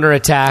the them,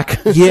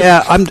 counter-attack.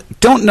 Yeah, I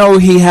don't know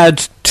he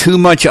had too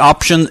much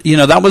option.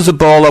 That was a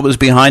ball that was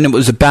behind him. It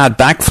was a bad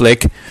back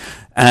flick,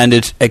 and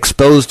it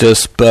exposed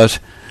us, but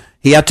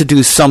he had to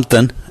do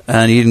something,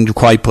 and he didn't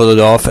quite pull it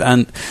off.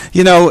 And,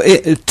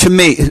 to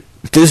me,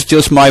 this is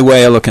just my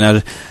way of looking at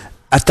it.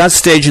 At that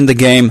stage in the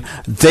game,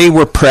 they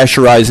were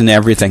pressurizing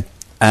everything,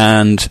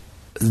 and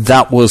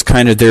that was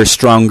kind of their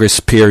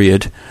strongest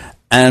period,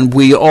 and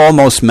we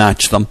almost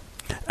matched them,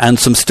 and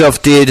some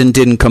stuff did and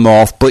didn't come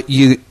off, but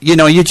you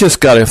just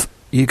gotta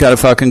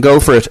fucking go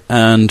for it.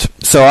 And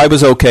so I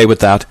was okay with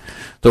that.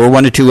 There were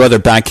one or two other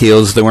back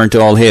heels that weren't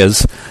all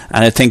his,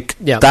 and I think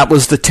that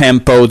was the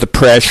tempo, the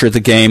pressure, the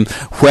game.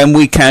 When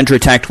we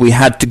counterattacked, we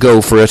had to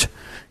go for it.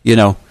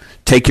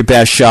 Take your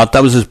best shot.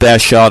 That was his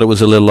best shot. It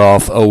was a little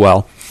off. Oh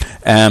well.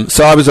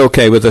 So I was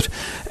okay with it.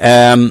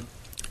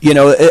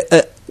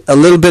 A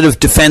little bit of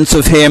defense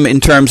of him in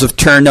terms of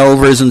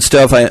turnovers and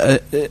stuff. I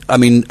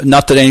mean,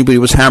 not that anybody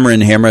was hammering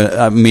him.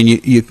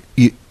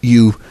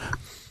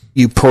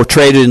 You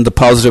portrayed it in the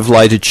positive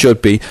light it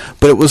should be,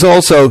 but it was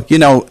also, he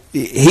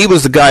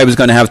was the guy who was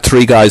going to have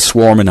 3 guys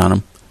swarming on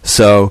him.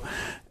 So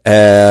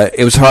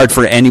it was hard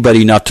for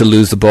anybody not to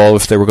lose the ball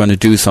if they were going to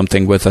do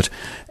something with it.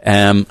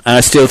 And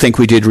I still think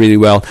we did really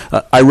well.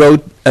 I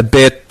wrote a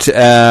bit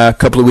a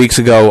couple of weeks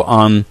ago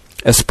on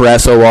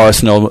Espresso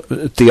Arsenal,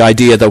 the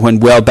idea that when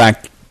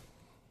Welbeck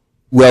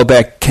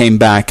came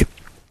back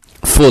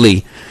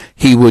fully,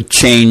 he would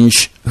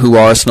change who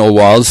Arsenal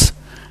was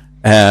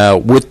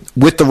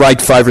with the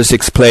right 5 or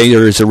 6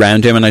 players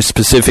around him. And I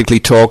specifically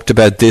talked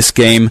about this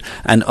game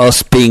and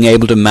us being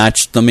able to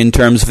match them in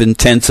terms of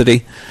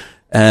intensity.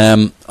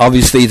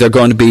 Obviously, they're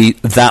going to be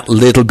that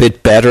little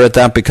bit better at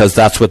that because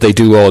that's what they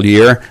do all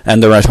year,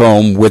 and they're at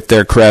home with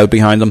their crowd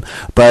behind them.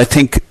 But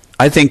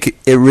I think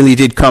it really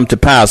did come to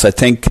pass. I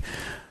think,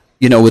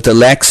 with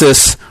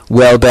Alexis,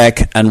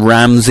 Welbeck, and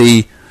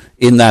Ramsey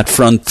in that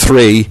front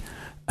 3,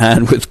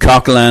 and with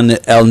Coquelin,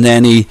 El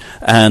Neni,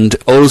 and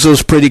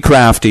Ozil's pretty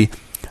crafty,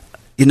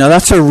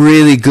 that's a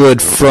really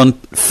good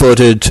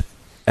front-footed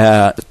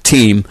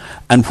team.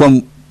 And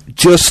when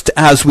just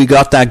as we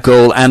got that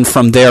goal and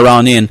from there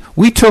on in,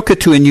 we took it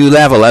to a new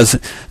level, as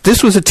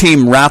this was a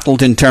team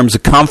rattled in terms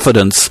of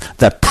confidence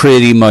that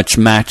pretty much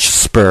matched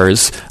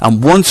Spurs.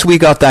 And once we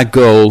got that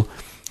goal,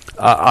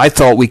 I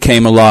thought we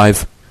came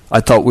alive. I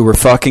thought we were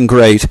fucking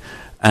great.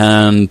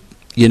 And,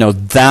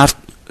 that,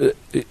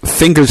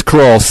 fingers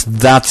crossed,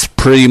 that's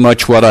pretty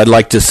much what I'd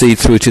like to see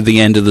through to the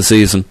end of the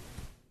season.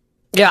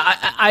 Yeah,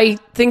 I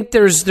think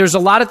there's a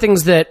lot of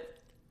things that,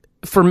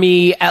 for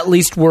me, at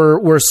least,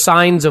 were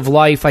signs of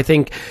life. I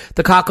think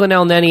the Coquelin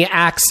El Neni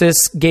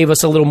axis gave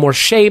us a little more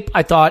shape.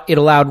 I thought it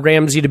allowed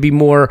Ramsey to be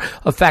more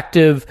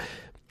effective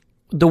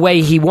the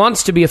way he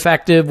wants to be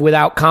effective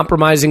without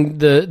compromising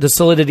the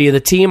solidity of the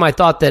team. I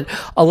thought that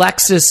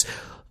Alexis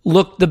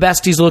looked the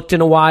best he's looked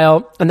in a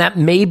while, and that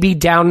may be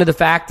down to the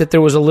fact that there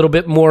was a little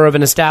bit more of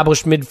an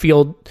established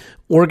midfield,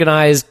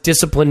 organized,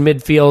 disciplined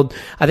midfield.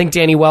 I think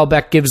Danny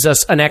Welbeck gives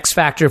us an X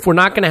factor. If we're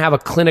not going to have a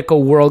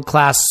clinical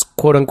world-class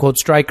quote-unquote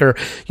striker,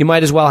 you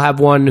might as well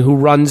have one who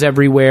runs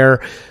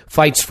everywhere,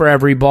 fights for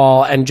every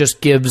ball, and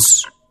just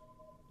gives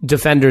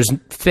defenders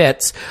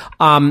fits.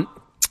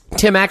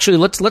 Tim, actually,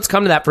 let's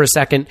come to that for a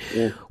second.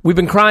 Yeah. We've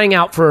been crying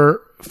out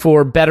for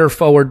better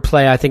forward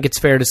play. I think it's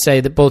fair to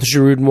say that both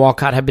Giroud and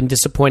Walcott have been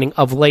disappointing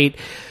of late.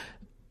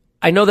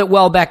 I know that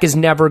Welbeck is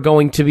never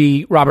going to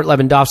be Robert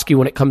Lewandowski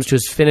when it comes to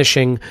his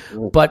finishing,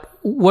 but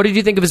what did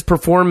you think of his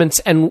performance,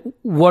 and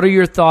what are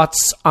your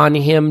thoughts on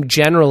him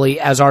generally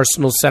as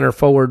Arsenal's center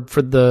forward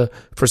for the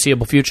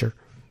foreseeable future?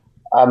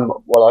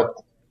 Well,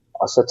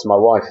 I said to my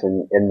wife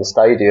in the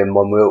stadium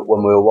when we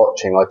were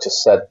watching, I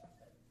just said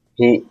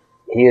he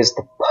is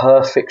the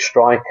perfect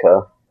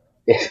striker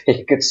if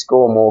he could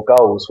score more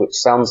goals, which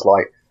sounds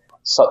like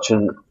such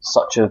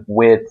a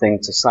weird thing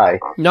to say.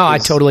 No, I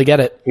totally get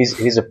it.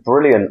 He's a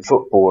brilliant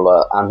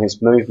footballer, and his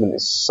movement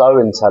is so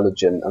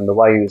intelligent, and the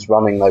way he was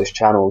running those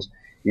channels,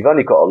 you've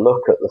only got to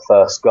look at the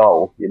first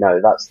goal.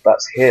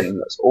 That's him.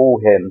 That's all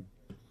him,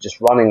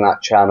 just running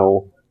that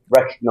channel,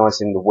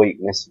 recognising the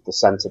weakness of the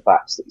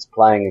centre-backs that he's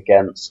playing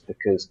against,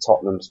 because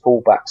Tottenham's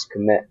full-backs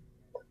commit,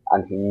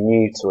 and he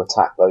knew to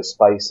attack those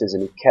spaces,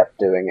 and he kept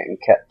doing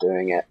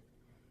it.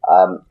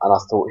 And I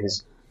thought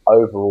his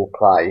overall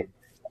play,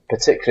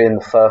 particularly in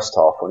the first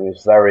half when he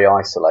was very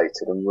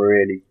isolated and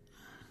really,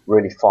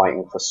 really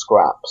fighting for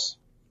scraps.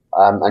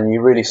 And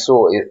you really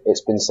saw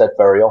it's been said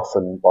very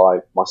often by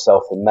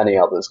myself and many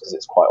others, because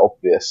it's quite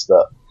obvious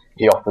that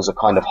he offers a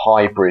kind of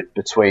hybrid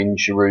between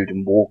Giroud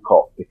and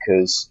Walcott,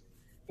 because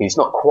he's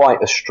not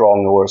quite as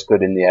strong or as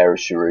good in the air as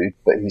Giroud,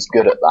 but he's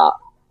good at that.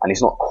 And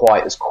he's not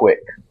quite as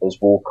quick as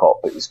Walcott,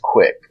 but he's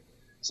quick.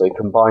 So he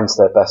combines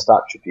their best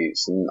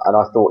attributes, and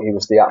I thought he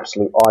was the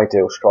absolute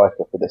ideal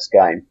striker for this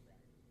game.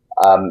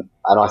 But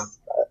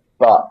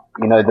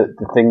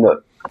the thing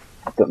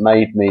that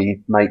made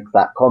me make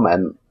that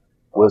comment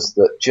was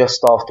that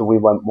just after we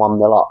went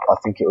 1-0 up, I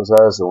think it was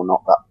Ozil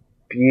knocked that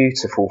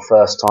beautiful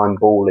first time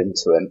ball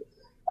into him,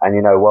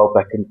 and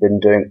Welbeck had been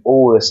doing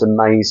all this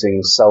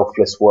amazing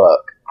selfless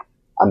work,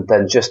 and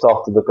then just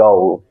after the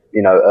goal,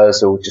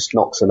 Ozil just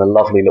knocks in a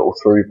lovely little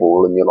through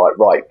ball, and you're like,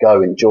 right,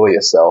 go enjoy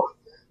yourself.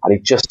 And he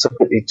just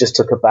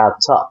took a bad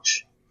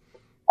touch,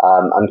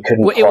 and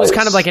couldn't. Well, it was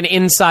kind of like an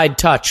inside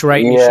touch,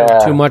 right? Yeah. You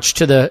showed too much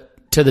to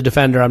the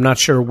defender. I'm not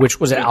sure which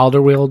was it.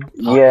 Alderweireld.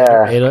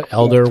 Yeah.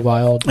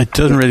 Alderweireld. It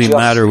doesn't really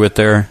matter with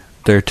their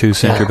two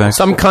centre backs.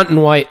 Some cunt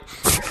in white.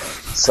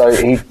 So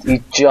he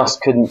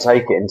just couldn't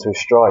take it into a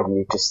stride, and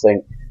you just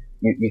think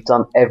you've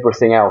done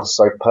everything else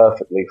so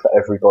perfectly for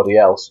everybody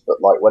else,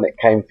 but like when it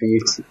came for you,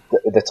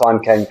 the time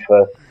came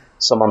for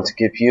someone to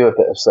give you a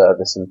bit of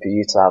service and for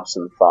you to have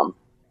some fun.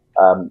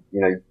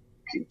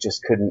 He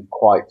just couldn't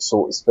quite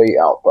sort his feet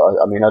out. But I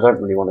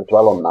don't really want to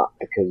dwell on that,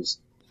 because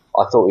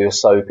I thought he was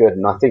so good,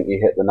 and I think you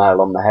hit the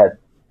nail on the head.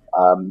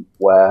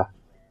 Where,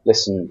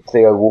 listen,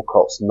 Theo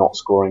Walcott's not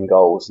scoring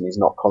goals and he's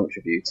not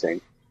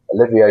contributing.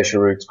 Olivier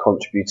Giroud's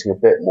contributing a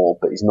bit more,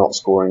 but he's not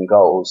scoring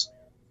goals.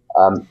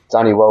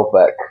 Danny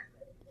Welbeck,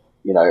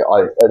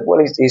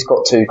 he's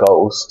got 2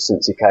 goals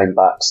since he came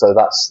back, so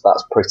that's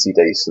pretty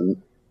decent.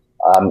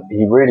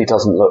 He really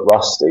doesn't look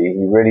rusty.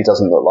 He really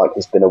doesn't look like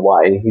he's been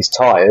away. He's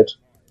tired,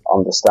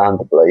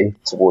 understandably,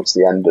 towards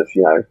the end of,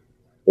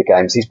 the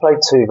games. He's played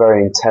 2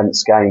 very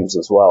intense games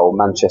as well.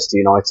 Manchester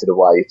United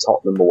away,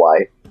 Tottenham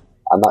away.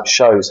 And that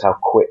shows how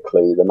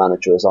quickly the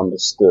manager has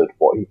understood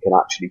what he can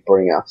actually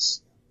bring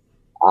us.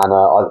 And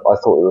I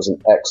thought it was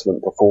an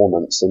excellent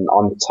performance. And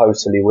I'm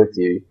totally with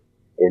you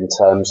in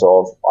terms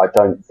of, I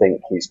don't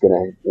think he's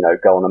going to,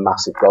 go on a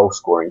massive goal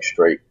scoring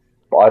streak.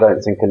 But I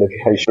don't think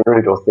Olivier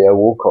Giroud or Theo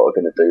Walcott are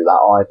going to do that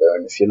either.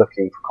 And if you're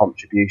looking for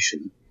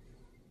contribution,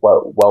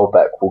 well,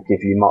 Welbeck will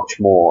give you much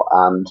more.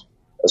 And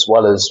as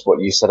well as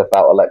what you said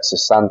about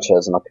Alexis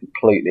Sanchez, and I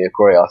completely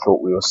agree, I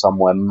thought we were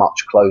somewhere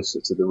much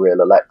closer to the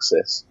real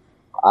Alexis.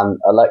 And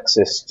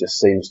Alexis just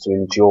seems to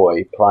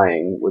enjoy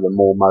playing with a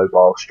more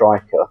mobile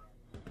striker.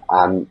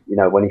 And,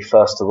 when he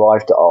first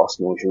arrived at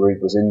Arsenal,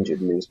 Giroud was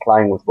injured and he was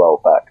playing with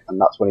Welbeck, and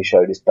that's when he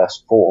showed his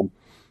best form.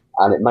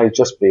 And it may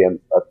just be a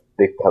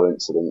big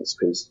coincidence,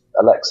 because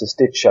Alexis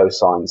did show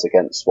signs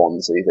against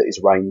Swansea that his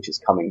range is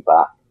coming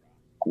back,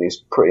 and he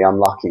was pretty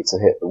unlucky to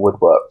hit the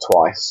woodwork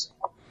twice.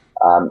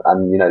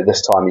 And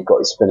this time he got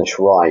his finish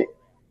right.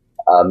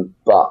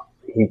 But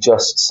he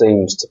just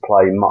seems to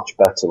play much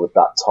better with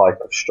that type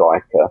of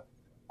striker.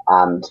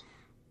 And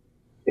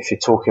if you're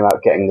talking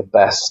about getting the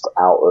best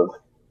out of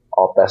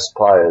our best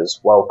players,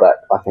 Welbeck,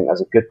 I think,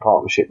 has a good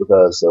partnership with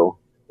Ozil.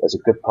 There's a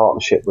good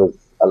partnership with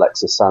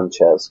Alexis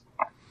Sanchez.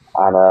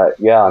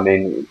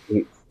 And,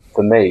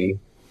 for me,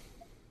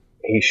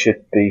 he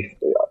should be...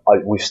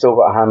 we've still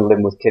got to handle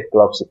him with kid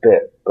gloves a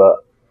bit,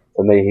 but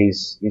for me,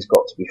 he's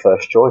got to be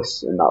first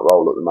choice in that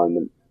role at the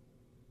moment.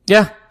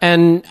 Yeah,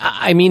 and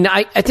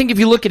I think if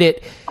you look at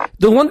it,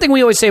 the one thing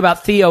we always say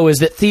about Theo is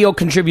that Theo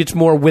contributes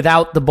more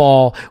without the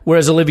ball,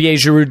 whereas Olivier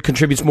Giroud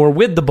contributes more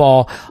with the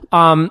ball.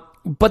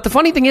 But the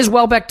funny thing is,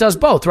 Welbeck does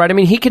both, right? I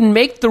mean, he can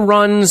make the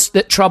runs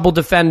that trouble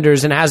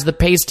defenders and has the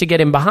pace to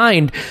get him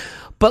behind.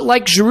 But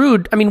like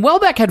Giroud,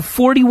 Welbeck had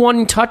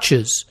 41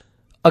 touches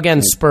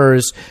against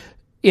Spurs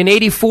in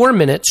 84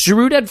 minutes.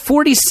 Giroud had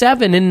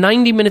 47 in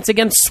 90 minutes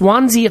against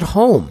Swansea at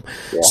home.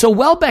 Yeah. So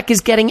Welbeck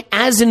is getting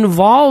as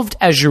involved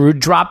as Giroud,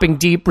 dropping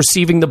deep,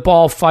 receiving the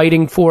ball,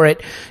 fighting for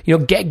it,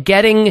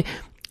 getting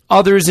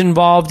others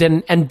involved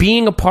and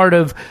being a part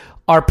of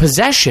our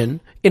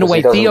possession in a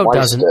way Theo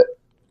doesn't.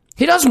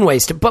 He doesn't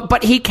waste it,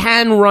 but he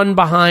can run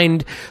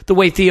behind the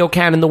way Theo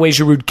can and the way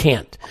Giroud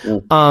can't.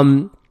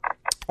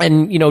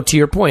 And, to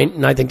your point,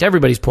 and I think to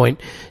everybody's point,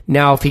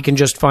 now if he can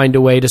just find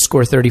a way to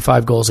score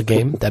 35 goals a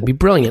game, that'd be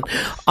brilliant.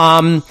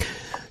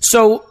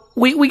 So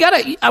we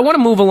gotta, I want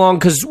to move along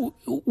because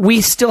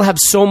we still have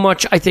so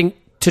much, I think,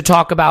 to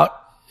talk about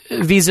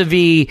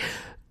vis-a-vis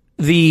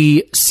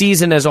the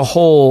season as a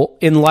whole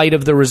in light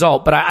of the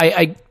result.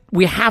 But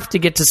we have to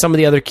get to some of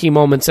the other key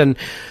moments, and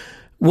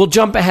we'll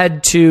jump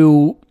ahead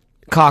to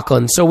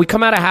Coquelin. So we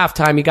come out of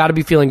halftime, you got to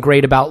be feeling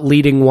great about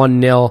leading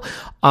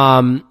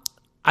 1-0.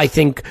 I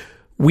think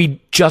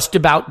we just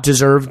about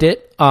deserved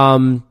it.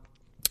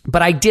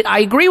 But I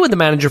agree with the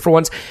manager for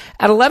once.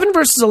 At 11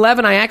 versus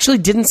 11, I actually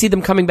didn't see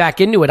them coming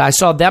back into it. I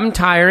saw them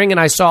tiring, and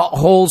I saw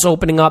holes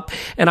opening up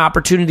and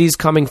opportunities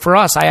coming for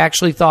us. I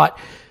actually thought,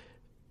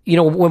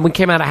 when we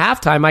came out of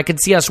halftime, I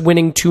could see us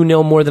winning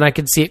 2-0 more than I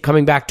could see it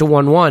coming back to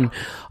 1-1,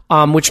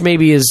 which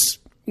maybe is,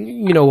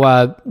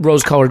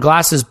 rose-colored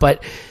glasses,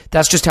 but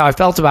that's just how I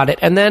felt about it.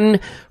 And then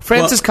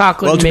Francis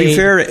Coquelin Well, to be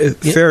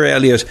fair,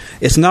 Elliot,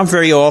 it's not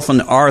very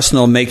often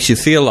Arsenal makes you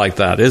feel like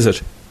that, is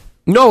it?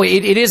 No,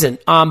 it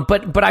isn't.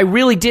 But I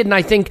really did, and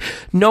I think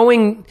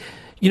knowing,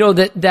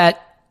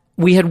 that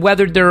we had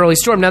weathered their early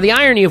storm. Now, the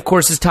irony, of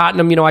course, is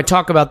Tottenham. I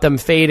talk about them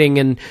fading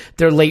and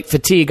their late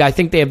fatigue. I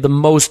think they have the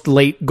most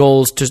late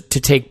goals to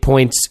take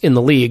points in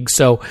the league.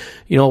 So,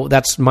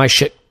 that's my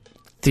shit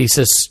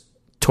thesis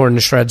torn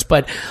to shreds.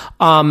 But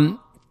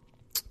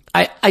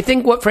I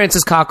think what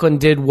Francis Coquelin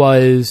did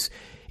was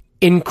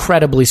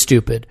incredibly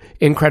stupid,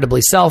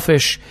 incredibly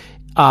selfish,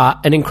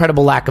 an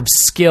incredible lack of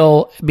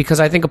skill, because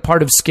I think a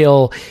part of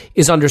skill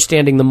is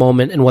understanding the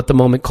moment and what the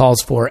moment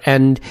calls for.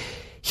 And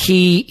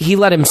he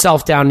let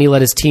himself down and he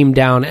let his team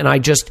down. And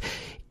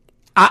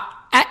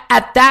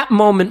at that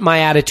moment, my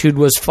attitude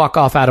was, fuck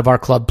off out of our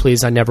club,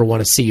 please. I never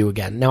want to see you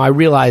again. Now, I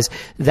realize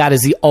that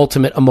is the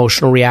ultimate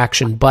emotional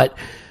reaction. But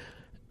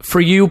for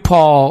you,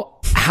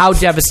 Paul, how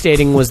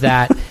devastating was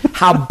that?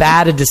 How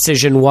bad a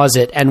decision was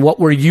it? And what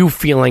were you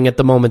feeling at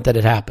the moment that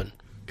it happened?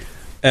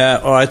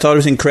 I thought it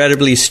was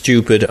incredibly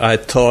stupid. I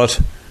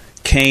thought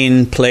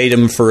Kane played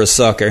him for a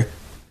sucker.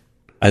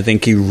 I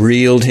think he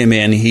reeled him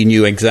in. He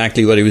knew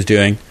exactly what he was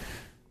doing.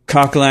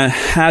 Coquelin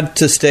had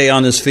to stay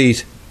on his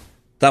feet.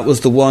 That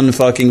was the one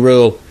fucking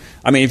rule.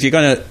 If you're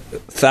going to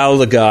foul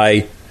the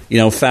guy,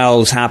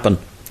 fouls happen.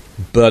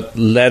 But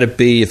let it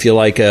be, if you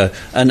like,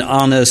 an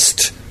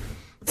honest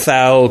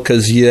foul,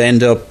 because you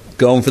end up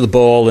going for the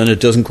ball and it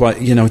doesn't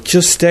quite,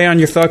 just stay on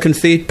your fucking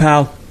feet,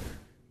 pal.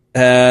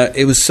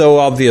 It was so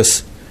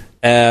obvious.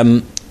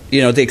 The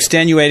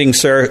extenuating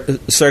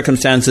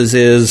circumstances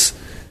is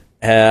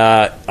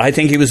I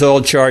think he was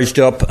all charged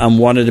up and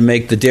wanted to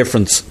make the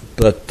difference,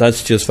 but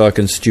that's just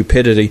fucking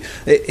stupidity.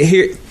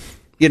 Here,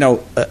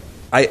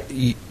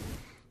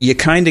 you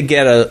kind of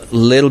get a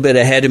little bit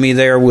ahead of me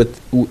there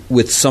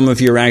with some of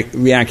your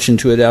reaction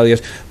to it,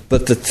 Elliot.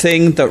 But the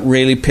thing that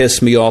really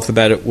pissed me off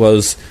about it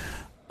was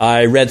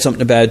I read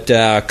something about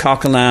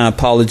Coquelin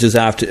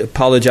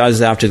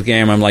apologizes after the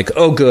game. I'm like,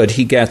 oh, good,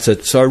 he gets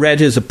it. So I read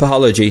his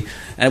apology,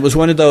 and it was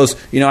one of those,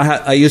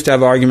 I used to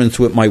have arguments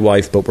with my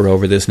wife, but we're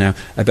over this now,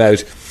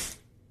 about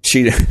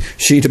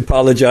she'd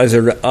apologize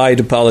or I'd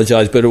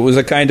apologize, but it was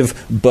a kind of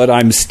but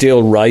I'm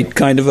still right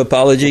kind of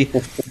apology.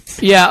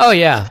 Yeah, oh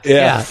yeah.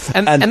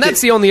 And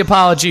that's the only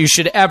apology you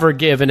should ever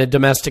give in a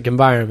domestic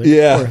environment.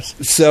 Yeah. Of course.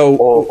 So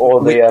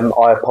or the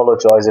I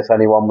apologize if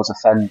anyone was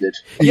offended.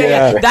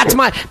 Yeah. That's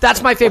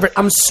my favorite.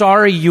 I'm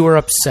sorry you were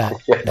upset.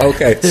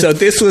 Okay, so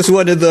this was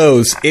one of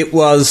those. It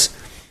was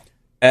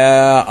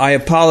I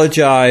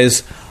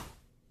apologize.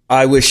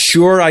 I was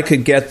sure I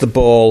could get the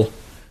ball,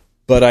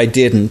 but I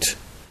didn't.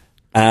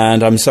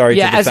 And I'm sorry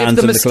to the fans as if the in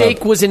the mistake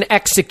club. was an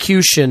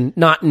execution,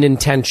 not an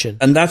intention.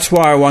 And that's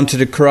why I wanted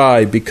to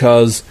cry,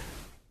 because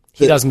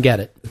he doesn't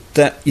get it.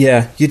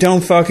 You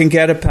don't fucking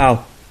get it,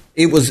 pal.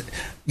 It was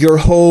your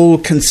whole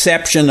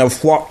conception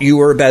of what you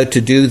were about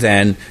to do.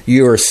 Then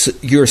you're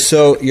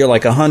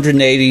like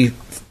 180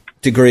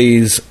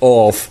 degrees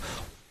off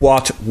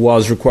what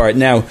was required.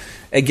 Now,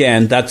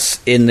 again, that's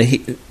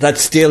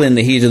still in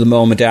the heat of the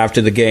moment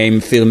after the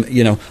game.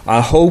 I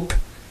hope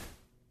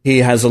he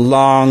has a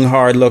long,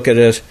 hard look at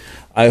it.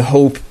 I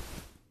hope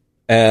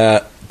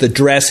the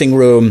dressing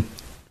room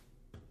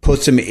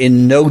puts him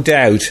in no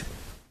doubt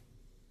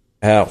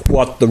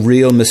what the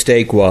real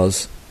mistake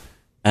was,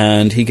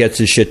 and he gets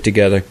his shit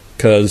together.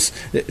 Because,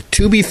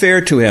 to be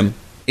fair to him,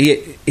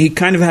 he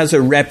kind of has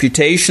a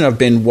reputation of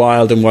being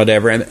wild and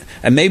whatever,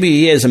 and maybe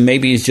he is, and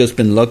maybe he's just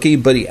been lucky,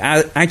 but he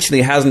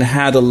actually hasn't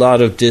had a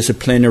lot of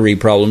disciplinary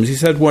problems.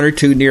 He's had one or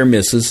two near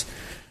misses,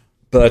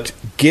 but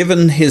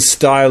given his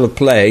style of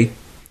play,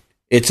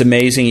 it's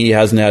amazing he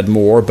hasn't had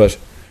more, but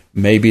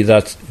maybe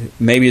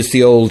it's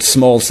the old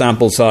small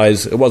sample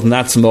size. It wasn't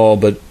that small,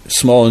 but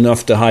small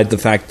enough to hide the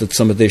fact that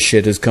some of this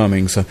shit is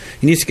coming. So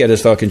he needs to get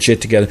his fucking shit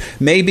together.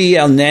 Maybe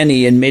El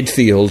Neni in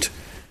midfield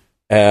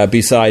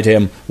beside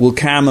him will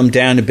calm him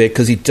down a bit,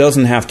 because he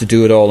doesn't have to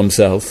do it all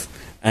himself,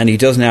 and he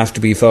doesn't have to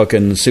be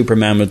fucking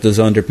Superman with his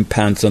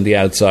underpants on the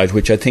outside,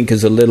 which I think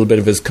is a little bit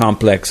of his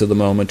complex at the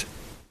moment.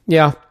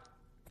 Yeah.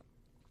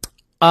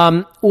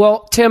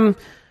 Well, Tim,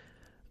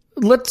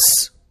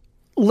 let's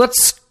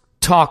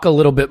talk a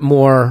little bit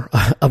more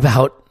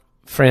about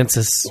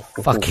Francis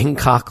fucking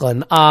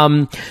Coquelin.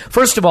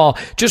 First of all,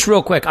 just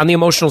real quick on the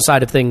emotional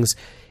side of things,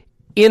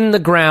 in the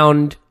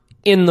ground,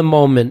 in the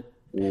moment,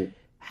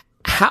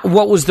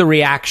 what was the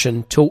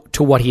reaction to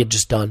what he had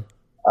just done?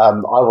 I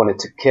wanted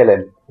to kill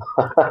him.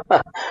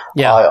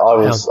 Yeah, I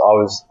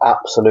was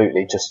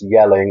absolutely just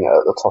yelling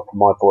at the top of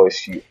my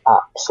voice, "You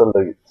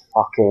absolute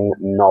fucking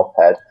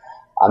knobhead!"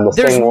 And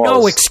there's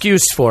no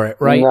excuse for it,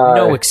 right?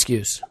 No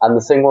excuse. And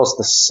the thing was,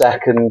 the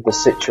second the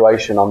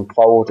situation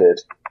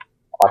unfolded,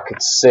 I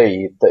could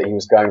see that he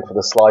was going for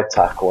the slide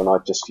tackle, and I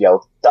just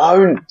yelled,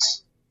 "Don't!"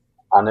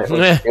 And it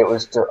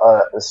was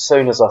as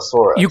soon as I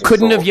saw it. You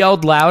couldn't have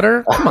yelled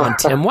louder? Come on,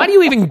 Tim. Why do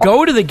you even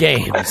go to the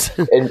games?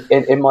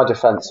 in my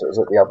defence, it was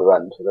at the other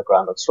end of the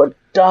ground. I just went,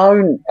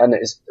 "Don't!" And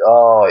it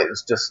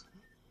was just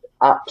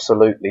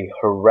absolutely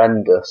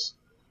horrendous.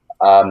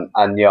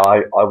 And yeah,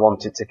 I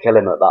wanted to kill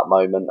him at that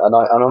moment, and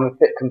I'm a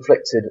bit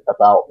conflicted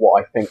about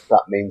what I think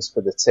that means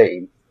for the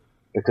team,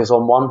 because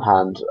on one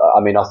hand,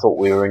 I thought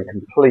we were in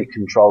complete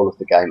control of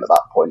the game at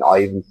that point. I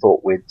even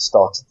thought we'd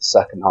started the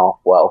second half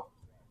well,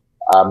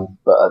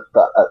 but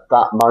at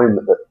that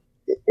moment,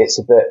 it's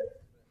a bit,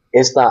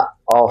 is that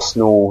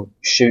Arsenal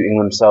shooting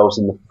themselves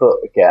in the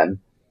foot again?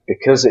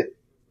 Because it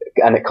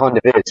kind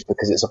of is,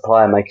 because it's a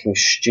player making a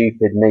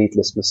stupid,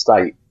 needless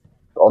mistake.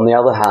 On the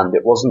other hand,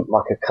 it wasn't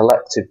like a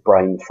collective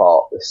brain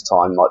fart this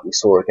time, like we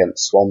saw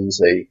against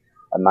Swansea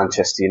and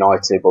Manchester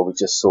United, where we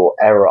just saw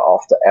error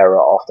after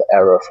error after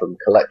error from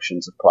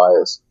collections of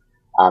players,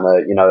 and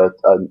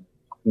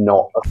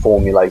not a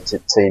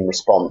formulated team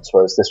response.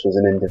 Whereas this was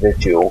an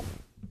individual,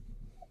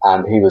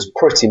 and he was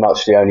pretty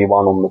much the only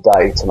one on the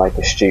day to make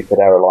a stupid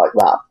error like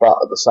that.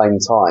 But at the same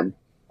time,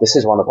 this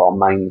is one of our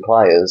main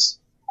players,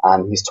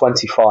 and he's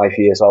 25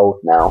 years old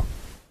now,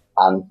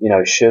 and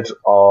should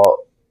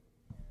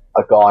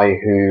a guy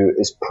who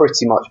is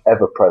pretty much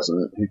ever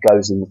present, who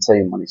goes in the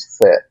team when he's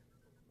fit,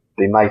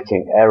 be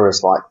making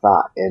errors like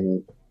that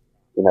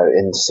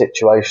in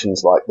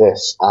situations like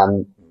this.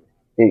 And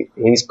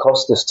he's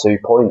cost us 2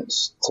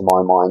 points to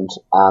my mind,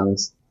 and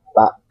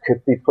that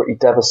could be pretty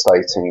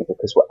devastating,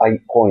 because we're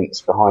 8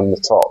 points behind the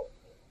top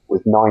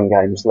with 9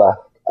 games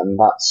left, and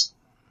that's,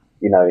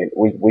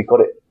 we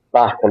got it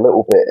back a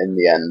little bit in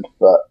the end,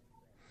 but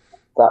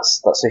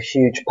that's a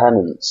huge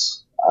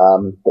penance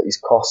that he's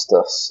cost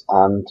us,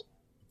 and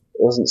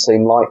it doesn't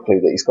seem likely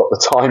that he's got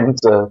the time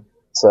to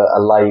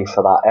allay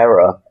for that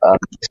error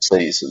this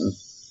season.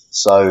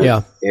 So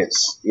yeah.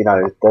 It's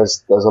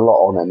there's a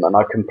lot on him, and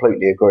I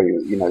completely agree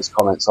with his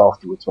comments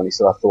afterwards when he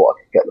said, "I thought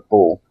I could get the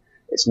ball."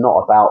 It's not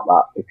about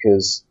that,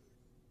 because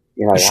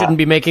you shouldn't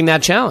be making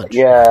that challenge.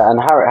 Yeah,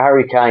 and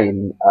Harry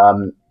Kane,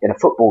 in a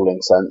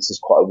footballing sense, is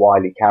quite a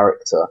wily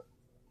character.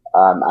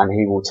 And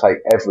he will take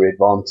every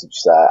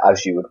advantage there,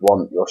 as you would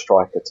want your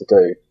striker to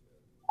do.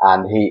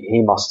 and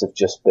he must have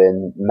just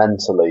been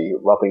mentally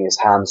rubbing his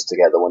hands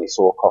together when he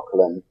saw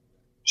Coquelin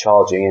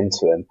charging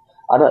into him.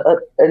 And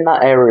in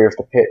that area of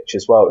the pitch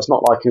as well, it's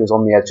not like he was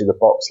on the edge of the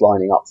box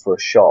lining up for a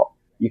shot.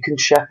 You can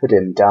shepherd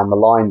him down the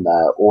line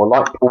there, or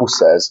like Paul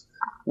says,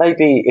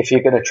 maybe if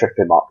you're going to trip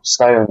him up,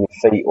 stay on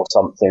your feet or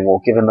something,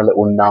 or give him a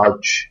little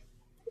nudge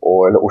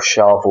or a little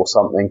shove or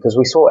something, because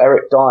we saw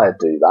Eric Dyer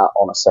do that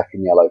on a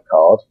second yellow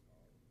card,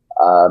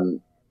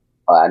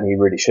 and he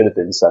really should have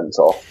been sent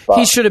off. But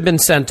he should have been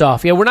sent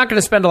off. Yeah, we're not going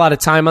to spend a lot of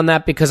time on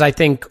that because I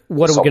think,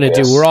 what are we going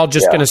to do? We're all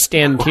just going to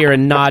stand here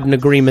and nod in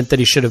agreement that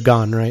he should have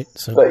gone, right?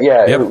 So. But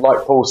yeah,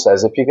 like Paul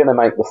says, if you're going to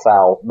make the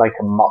foul, make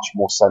a much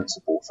more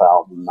sensible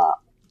foul than that.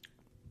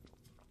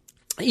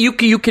 You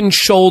can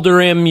shoulder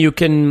him. You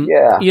can,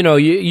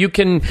 you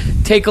can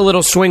take a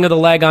little swing of the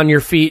leg on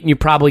your feet, and you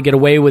probably get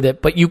away with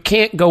it. But you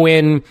can't go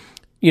in,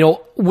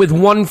 with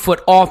 1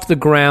 foot off the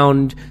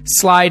ground,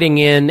 sliding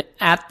in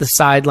at the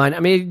sideline. I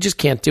mean, you just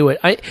can't do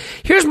it.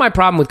 Here's my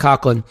problem with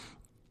Coquelin.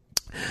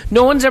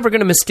 No one's ever going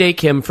to mistake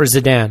him for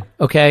Zidane.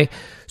 Okay,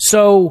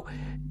 so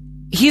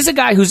he's a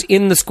guy who's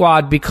in the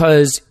squad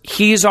because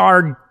he's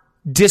our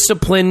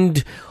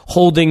disciplined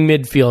holding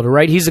midfielder,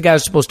 right? He's the guy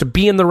who's supposed to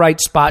be in the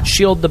right spot,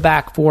 shield the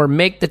back four,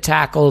 make the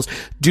tackles,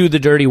 do the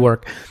dirty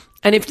work.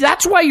 And if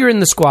that's why you're in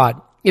the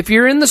squad, if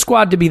you're in the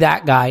squad to be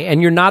that guy,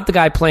 and you're not the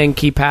guy playing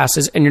key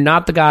passes, and you're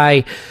not the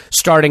guy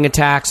starting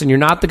attacks, and you're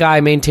not the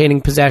guy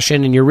maintaining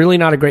possession, and you're really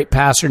not a great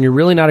passer, and you're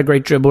really not a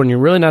great dribbler, and you're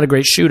really not a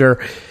great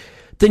shooter,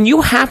 then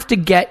you have to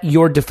get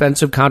your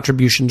defensive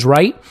contributions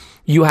right.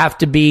 You have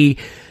to be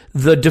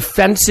the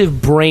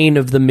defensive brain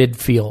of the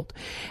midfield.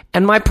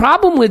 And my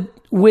problem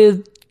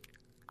with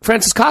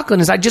Francis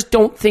Coquelin is I just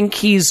don't think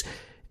he's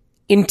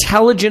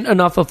intelligent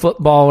enough a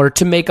footballer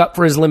to make up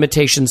for his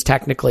limitations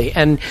technically.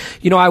 And,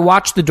 I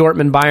watched the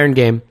Dortmund-Bayern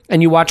game,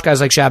 and you watch guys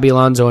like Xabi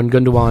Alonso and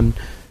Gundogan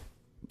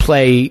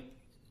play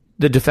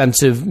the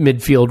defensive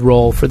midfield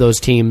role for those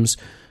teams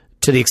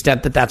to the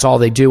extent that that's all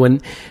they do.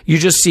 And you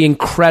just see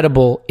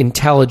incredible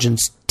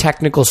intelligence,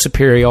 technical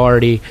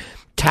superiority,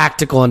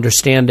 tactical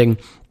understanding.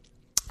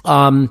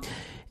 And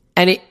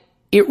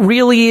it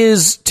really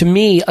is, to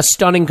me, a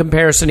stunning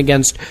comparison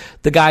against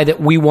the guy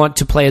that we want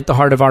to play at the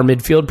heart of our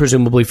midfield,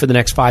 presumably for the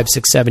next 5,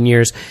 6, 7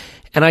 years.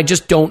 And I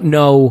just don't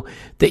know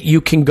that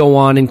you can go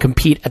on and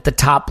compete at the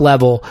top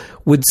level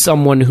with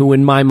someone who,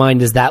 in my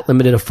mind, is that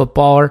limited a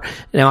footballer.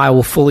 Now, I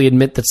will fully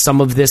admit that some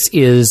of this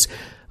is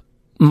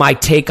my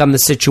take on the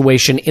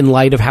situation in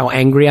light of how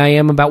angry I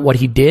am about what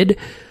he did.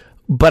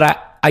 But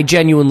I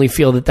genuinely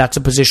feel that that's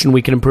a position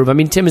we can improve. I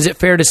mean, Tim, is it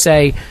fair to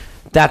say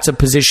that's a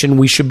position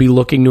we should be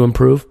looking to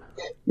improve?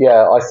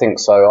 Yeah, I think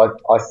so.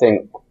 I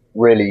think,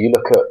 really, you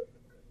look at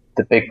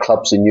the big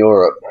clubs in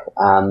Europe,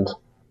 and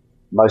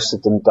most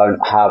of them don't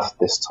have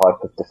this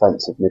type of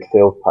defensive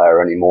midfield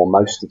player anymore.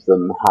 Most of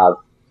them have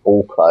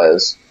ball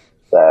players.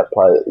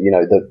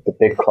 The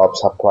big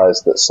clubs have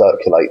players that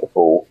circulate the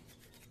ball.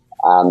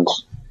 And,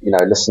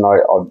 listen,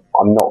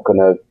 I'm not going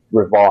to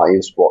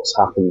revise what's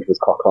happened with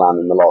Coquelin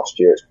in the last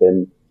year. It's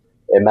been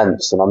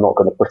immense, and I'm not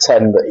going to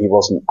pretend that he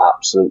wasn't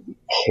absolutely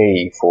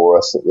key for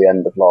us at the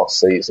end of last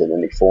season,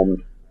 and he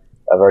formed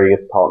a very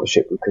good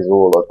partnership with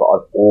Cazorla. But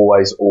I've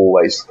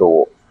always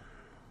thought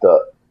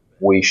that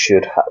we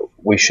should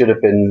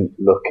have been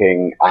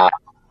looking at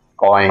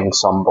buying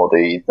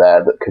somebody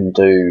there that can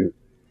do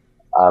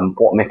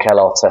what Mikel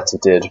Arteta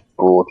did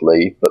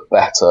broadly, but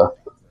better.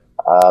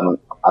 And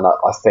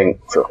I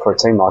think for a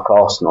team like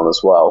Arsenal as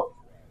well,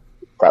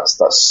 that's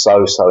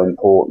so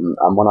important.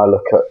 And when I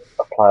look at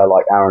a player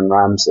like Aaron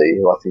Ramsey,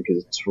 who I think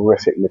is a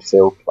terrific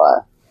midfield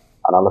player,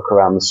 and I look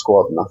around the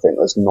squad and I think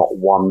there's not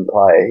one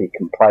player he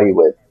can play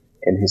with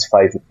in his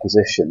favoured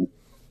position.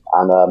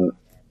 And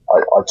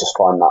I just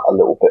find that a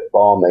little bit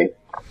balmy,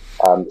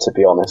 to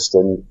be honest.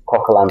 And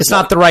Coquelin, it's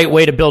not the right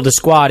way to build a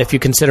squad if you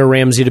consider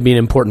Ramsey to be an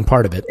important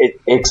part of it.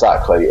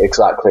 Exactly.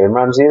 And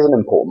Ramsey is an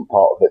important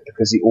part of it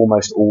because he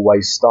almost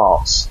always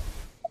starts.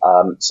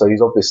 So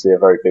he's obviously a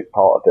very big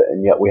part of it,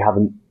 and yet we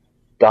haven't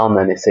done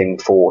anything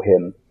for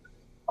him.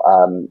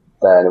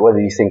 Then whether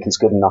you think he's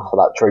good enough for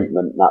that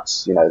treatment,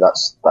 that's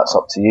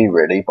up to you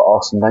really. But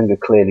Arsene Wenger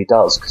clearly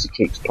does because he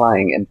keeps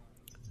playing him.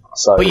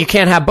 So, but you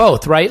can't have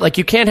both, right? Like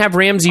you can't have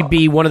Ramsey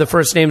be one of the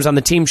first names on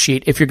the team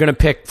sheet if you're going to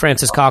pick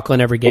Francis Coquelin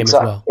every game as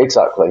well.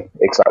 Exactly.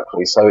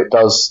 So it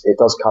does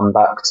come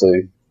back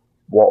to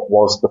what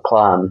was the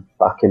plan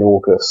back in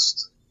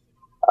August,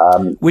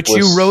 which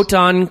you wrote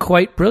on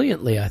quite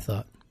brilliantly, I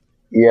thought.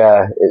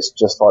 Yeah, it's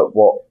just like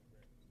what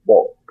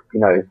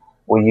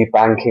were you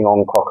banking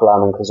on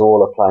Coquelin and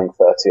Cazorla playing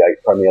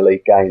 38 Premier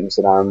League games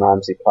and Aaron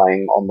Ramsey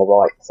playing on the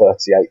right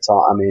 38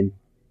 times? I mean,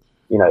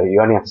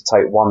 you only have to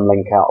take one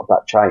link out of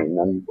that chain,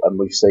 and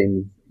we've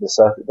seen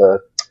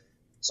the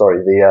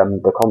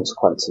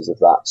consequences of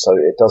that. So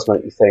it does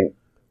make you think.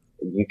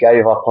 You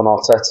gave up on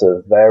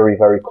Arteta very,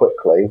 very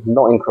quickly,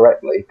 not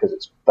incorrectly, because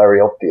it's very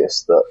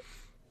obvious that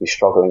he's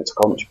struggling to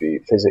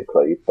contribute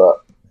physically,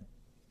 but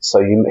so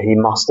he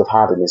must have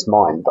had in his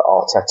mind that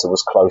Arteta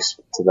was close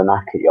to the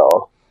knacker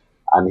yard,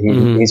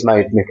 and he's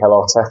made Mikel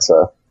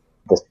Arteta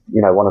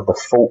one of the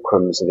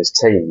fulcrums of his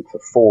team for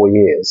 4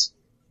 years,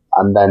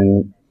 and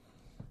then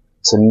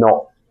to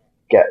not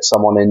get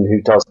someone in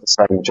who does the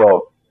same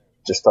job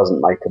just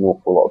doesn't make an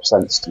awful lot of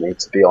sense to me,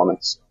 to be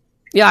honest.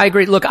 Yeah, I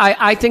agree. Look,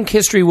 I think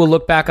history will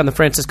look back on the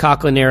Francis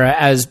Coquelin era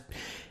as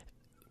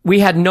we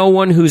had no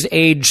one whose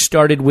age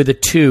started with a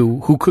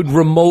 2 who could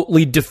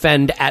remotely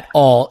defend at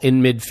all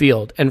in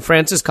midfield. And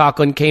Francis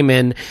Coquelin came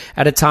in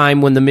at a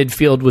time when the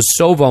midfield was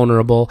so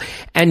vulnerable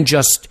and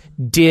just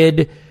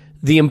did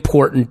the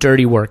important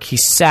dirty work. He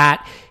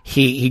sat,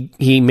 he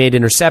made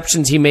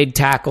interceptions, he made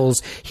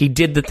tackles, he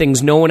did the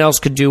things no one else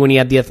could do, and he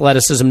had the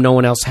athleticism no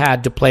one else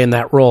had to play in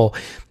that role.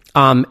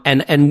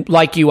 And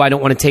like you, I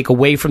don't want to take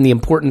away from the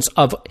importance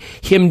of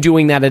him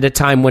doing that at a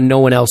time when no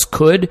one else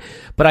could,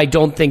 but I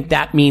don't think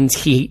that means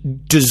he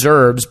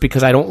deserves,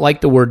 because I don't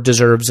like the word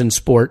deserves in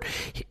sport,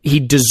 he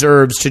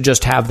deserves to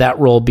just have that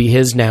role be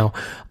his now.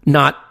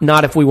 Not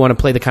if we want to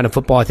play the kind of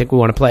football I think we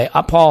want to play.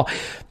 Paul,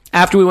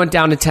 after we went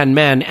down to 10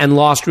 men and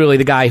lost really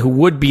the guy who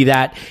would be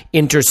that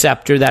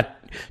interceptor, that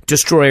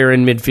destroyer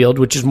in midfield,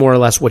 which is more or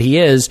less what he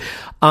is,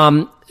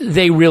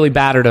 they really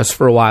battered us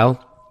for a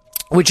while,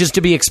 which is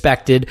to be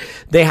expected.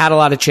 They had a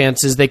lot of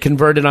chances. They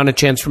converted on a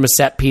chance from a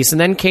set piece,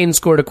 and then Kane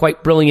scored a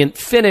quite brilliant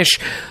finish,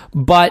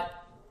 but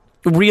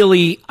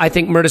really, I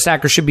think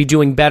Mertesacker should be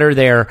doing better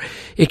there.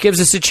 It gives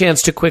us a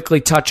chance to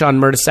quickly touch on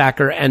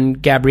Mertesacker and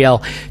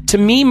Gabriel. To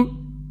me,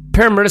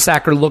 Per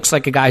Mertesacker looks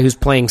like a guy who's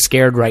playing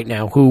scared right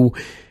now, who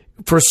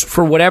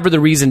for whatever the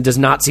reason does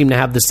not seem to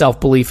have the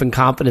self-belief and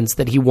confidence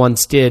that he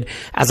once did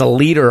as a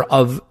leader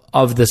of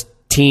this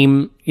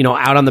team,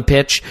 out on the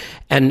pitch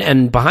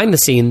and behind the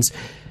scenes.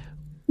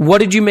 What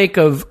did you make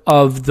of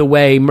the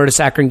way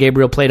Mertesacker and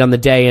Gabriel played on the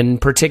day, and in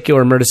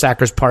particular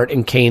Mertesacker's part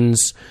in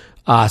Kane's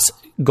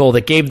goal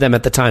that gave them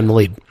at the time the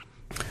lead?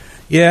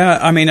 Yeah,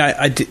 I mean,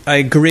 I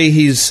agree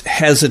he's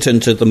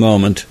hesitant at the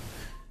moment.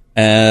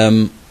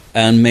 And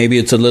maybe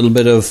it's a little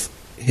bit of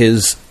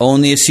his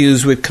own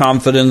issues with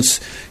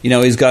confidence.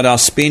 He's got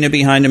Ospina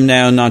behind him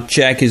now, not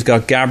Cech. He's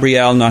got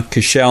Gabriel, not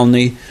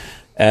Koscielny.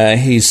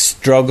 He's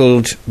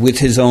struggled with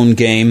his own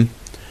game.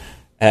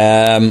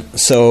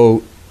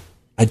 So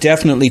I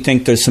definitely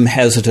think there's some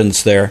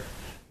hesitance there.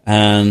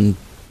 And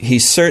he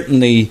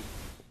certainly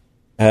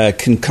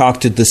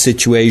concocted the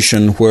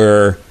situation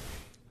where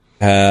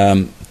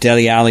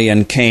Dele Alli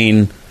and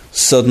Kane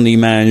suddenly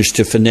managed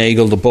to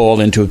finagle the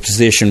ball into a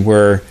position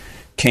where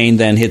Kane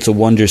then hits a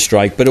wonder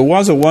strike. But it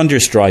was a wonder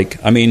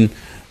strike. I mean,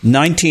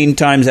 19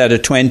 times out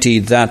of 20,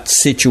 that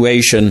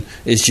situation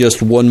is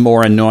just one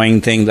more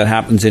annoying thing that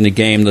happens in a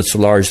game that's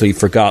largely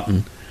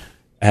forgotten.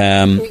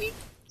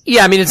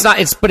 Yeah, I mean,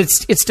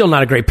 it's still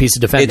not a great piece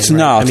of defending. It's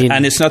not, right? I mean,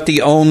 and it's not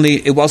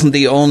it wasn't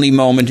the only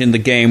moment in the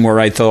game where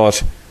I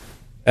thought,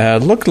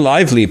 look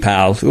lively,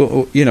 pal.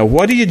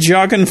 What are you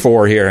jogging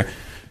for here?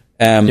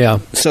 Yeah.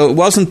 So it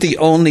wasn't the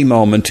only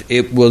moment.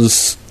 It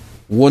was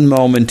one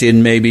moment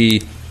in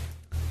maybe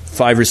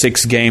 5 or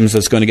 6 games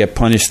that's going to get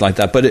punished like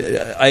that. But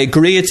I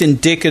agree it's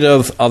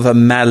indicative of a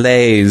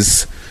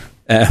malaise,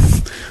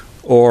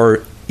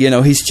 or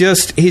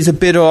he's a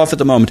bit off at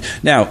the moment.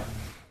 Now,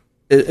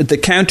 the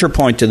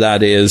counterpoint to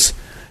that is,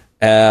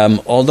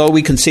 although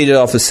we conceded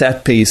off a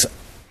set piece,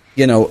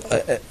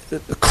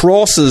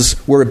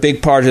 crosses were a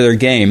big part of their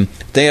game.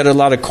 They had a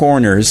lot of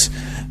corners,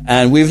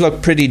 and we've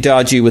looked pretty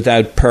dodgy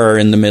without Per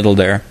in the middle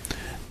there.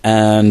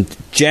 And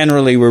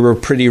generally, we were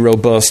pretty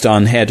robust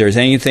on headers.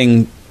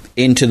 Anything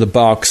into the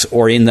box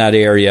or in that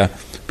area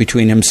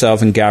between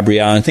himself and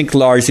Gabriel, I think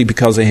largely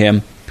because of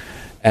him,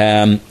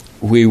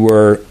 we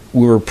were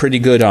pretty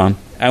good on,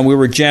 and we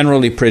were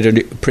generally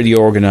pretty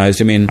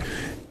organised. I mean,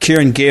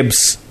 Kieran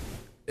Gibbs,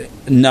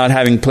 not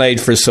having played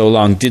for so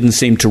long, didn't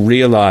seem to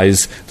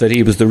realise that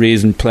he was the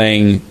reason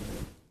playing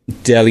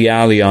Dele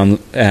Alli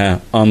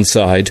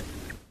onside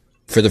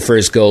for the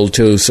first goal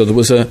too. So there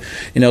was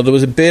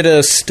a bit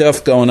of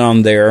stuff going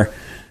on there.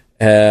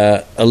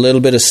 A little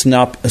bit of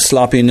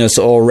sloppiness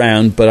all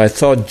round, but I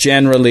thought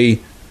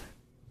generally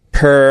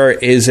Per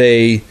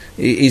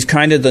he's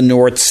kind of the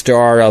North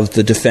Star of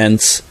the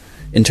defence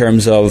in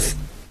terms of,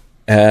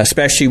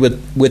 especially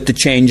with the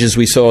changes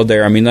we saw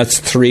there. I mean, that's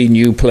 3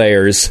 new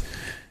players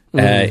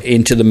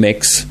into the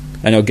mix.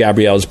 I know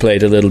Gabriel's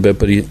played a little bit,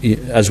 but he,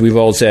 as we've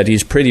all said,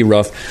 he's pretty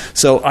rough.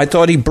 So I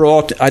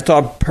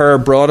thought Per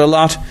brought a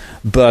lot,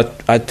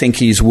 but I think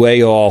he's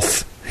way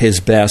off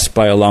his best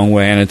by a long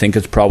way, and I think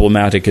it's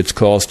problematic. It's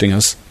costing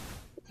us.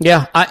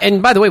 Yeah,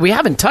 and by the way, we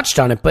haven't touched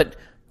on it, but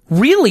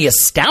really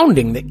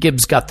astounding that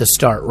Gibbs got the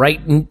start, right?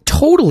 And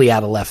totally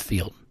out of left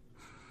field.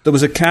 There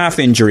was a calf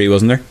injury,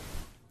 wasn't there?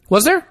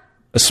 Was there?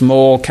 A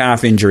small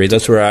calf injury.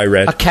 That's where I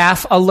read. A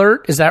calf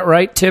alert? Is that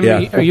right, Tim?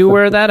 Yeah. Are you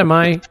aware of that? Am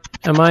I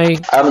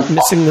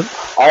missing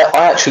the...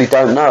 I actually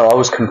don't know. I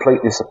was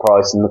completely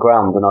surprised in the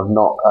ground, and I've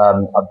not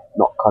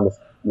kind of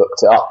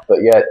looked it up. But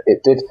yeah,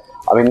 it did.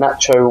 I mean,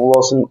 Nacho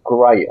wasn't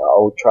great at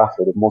Old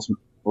Trafford and wasn't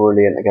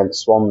brilliant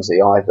against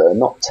Swansea either.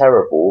 Not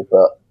terrible,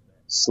 but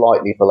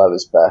slightly below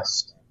his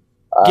best.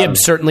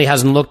 Gibbs certainly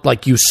hasn't looked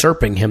like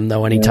usurping him,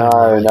 though,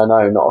 anytime. No,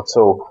 not at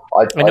all.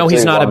 I know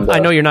he's not. I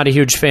know you're not a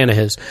huge fan of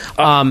his.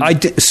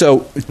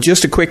 So,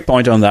 just a quick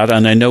point on that,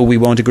 and I know we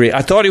won't agree.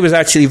 I thought he was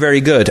actually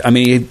very good. I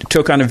mean, he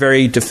took on a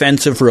very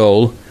defensive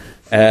role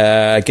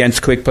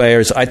against quick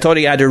players. I thought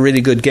he had a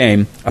really good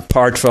game,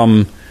 apart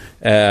from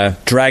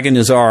dragging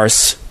his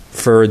arse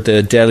for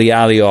the Dele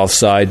Alli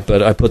offside.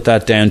 But I put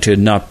that down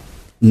to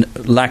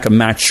lack of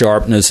match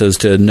sharpness as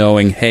to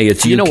knowing, hey,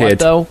 it's you, know kid. What,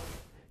 though?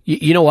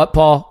 You know what,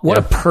 Paul? What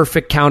a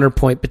perfect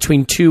counterpoint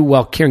between two,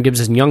 well, Kieran Gibbs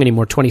isn't young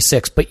anymore,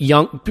 26, but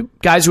young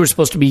guys who are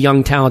supposed to be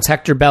young talents.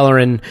 Hector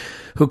Belleriant,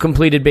 who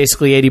completed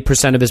basically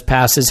 80% of his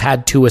passes,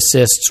 had 2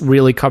 assists,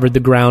 really covered the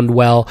ground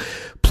well,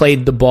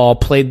 played the ball,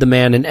 played the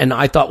man, and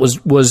I thought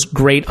was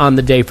great on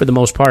the day for the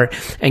most part.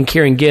 And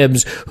Kieran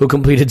Gibbs, who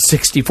completed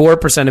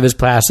 64% of his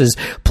passes,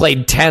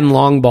 played 10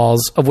 long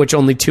balls, of which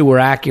only 2 were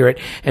accurate,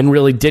 and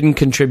really didn't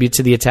contribute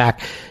to the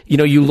attack. You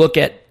know, you look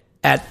at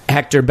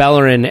Hector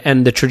Belleriant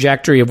and the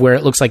trajectory of where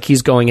it looks like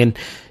he's going, and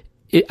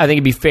I think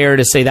it'd be fair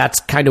to say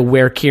that's kind of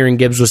where Kieran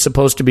Gibbs was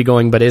supposed to be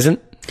going, but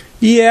isn't.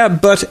 Yeah,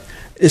 but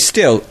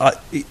still,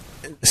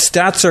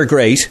 stats are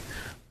great.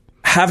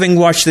 Having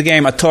watched the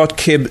game, I thought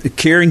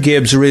Kieran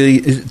Gibbs really,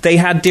 they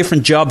had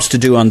different jobs to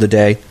do on the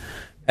day.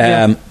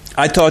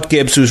 I thought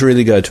Gibbs was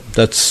really good.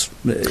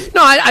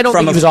 I don't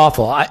think he was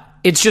awful.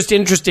 It's just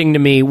interesting to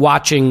me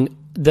watching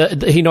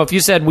if you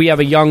said we have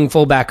a young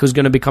fullback who's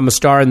going to become a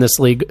star in this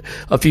league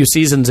a few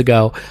seasons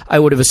ago, I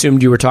would have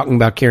assumed you were talking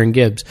about Kieran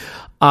Gibbs.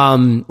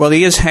 Well,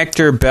 he is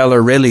Hector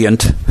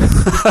Belleriant.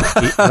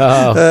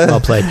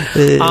 Well played.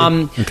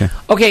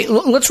 Okay,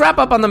 let's wrap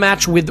up on the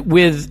match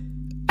with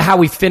how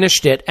we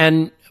finished it.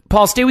 And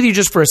Paul, stay with you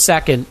just for a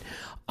second.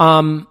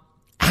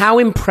 How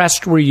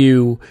impressed were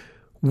you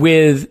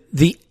with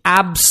the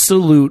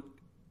absolute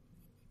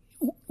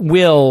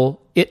will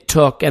it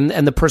took and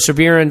the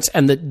perseverance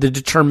and the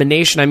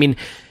determination? I mean,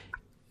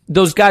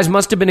 those guys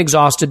must have been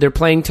exhausted. They're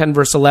playing 10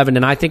 versus 11,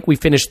 and I think we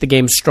finished the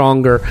game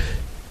stronger,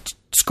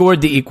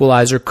 scored the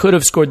equalizer, could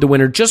have scored the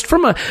winner, just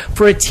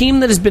for a team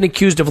that has been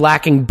accused of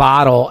lacking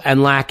bottle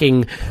and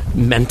lacking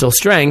mental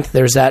strength.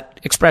 There's that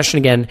expression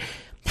again.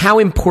 How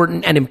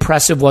important and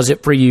impressive was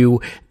it for you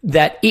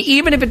that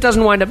even if it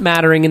doesn't wind up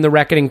mattering in the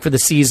reckoning for the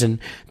season,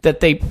 that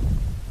they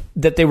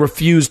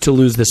refused to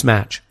lose this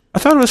match? I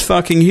thought it was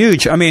fucking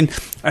huge. I mean,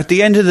 at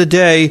the end of the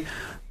day,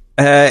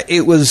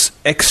 it was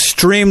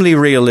extremely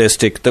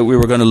realistic that we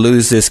were going to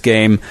lose this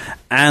game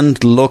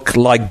and look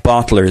like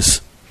bottlers.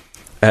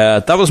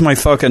 That was my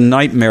fucking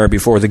nightmare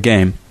before the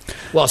game.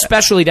 Well,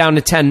 especially down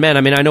to 10 men.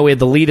 I mean, I know we had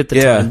the lead at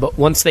the time, but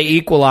once they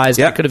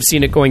equalized, I could have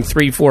seen it going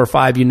 3, 4,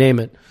 5, you name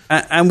it.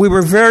 And we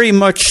were very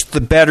much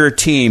the better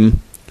team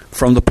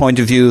from the point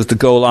of view of the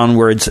goal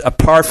onwards,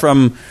 apart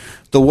from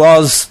there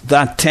was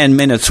that 10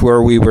 minutes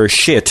where we were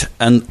shit,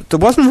 and there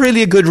wasn't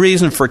really a good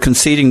reason for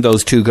conceding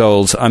those 2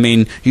 goals. I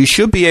mean, you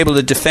should be able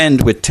to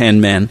defend with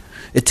 10 men.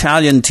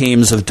 Italian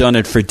teams have done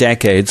it for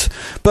decades.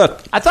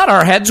 But I thought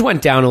our heads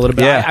went down a little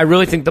bit. Yeah. I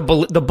really think the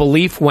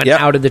belief went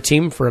out of the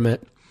team for a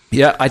minute.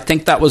 Yeah, I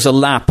think that was a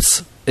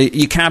lapse.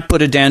 You can't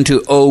put it down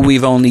to,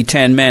 we've only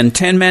 10 men.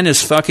 10 men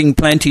is fucking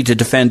plenty to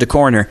defend a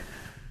corner.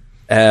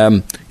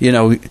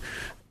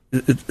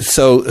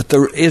 So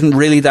there isn't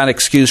really that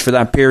excuse for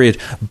that period.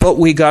 But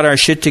we got our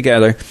shit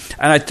together.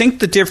 And I think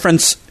the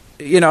difference,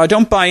 I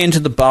don't buy into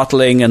the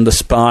bottling and the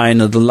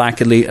spine and the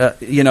lack of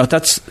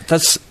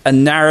that's a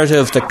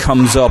narrative that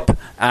comes up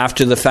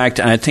after the fact.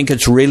 And I think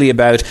it's really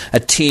about a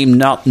team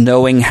not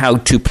knowing how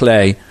to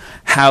play.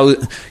 How,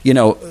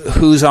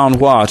 who's on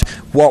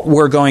what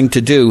we're going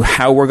to do,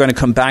 how we're going to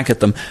come back at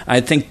them.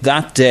 I think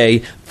that day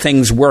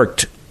things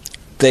worked.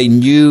 They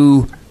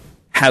knew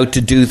how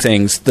to do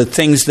things. The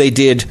things they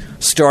did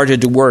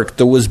started to work.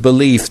 There was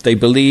belief. They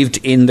believed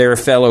in their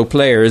fellow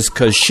players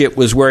because shit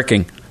was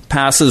working.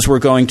 Passes were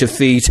going to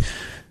feet.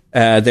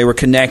 They were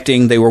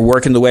connecting. They were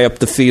working the way up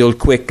the field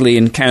quickly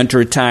in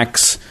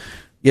counterattacks.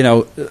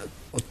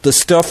 The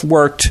stuff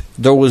worked.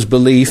 There was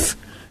belief.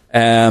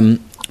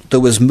 There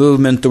was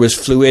movement. There was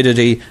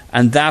fluidity,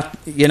 and that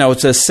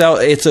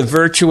it's a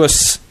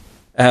virtuous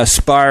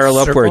spiral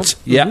Circle? upwards.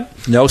 Mm-hmm. Yeah,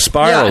 no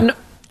spiral. Yeah,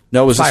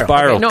 no, it was a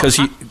spiral because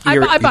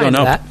I buy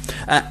into that.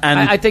 And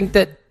I think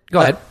that.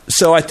 Go ahead.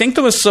 So I think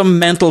there was some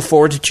mental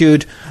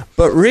fortitude,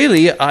 but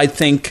really, I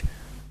think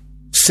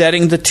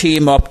setting the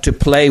team up to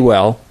play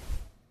well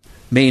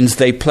means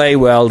they play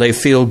well, they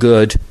feel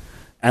good,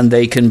 and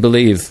they can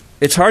believe.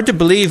 It's hard to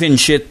believe in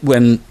shit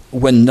when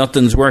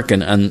nothing's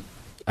working, and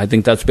I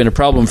think that's been a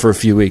problem for a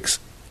few weeks.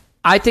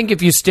 I think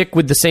if you stick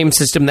with the same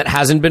system that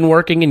hasn't been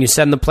working and you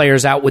send the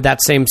players out with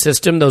that same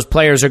system, those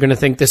players are going to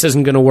think this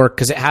isn't going to work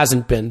because it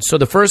hasn't been. So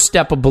the first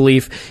step of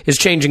belief is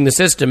changing the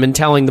system and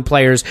telling the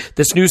players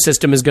this new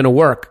system is going to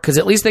work, because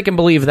at least they can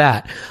believe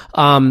that.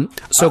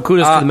 So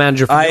kudos to the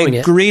manager for doing it. I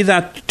agree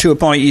that to a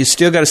point. You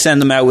still got to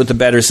send them out with a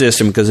better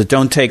system, because it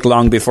don't take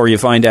long before you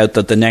find out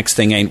that the next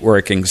thing ain't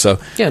working. So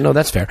yeah, no,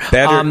 that's fair.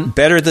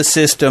 Better the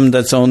system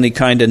that's only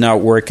kind of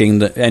not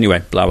working.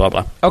 Anyway, blah, blah,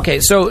 blah. Okay,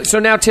 so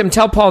now, Tim,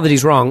 tell Paul that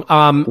he's wrong.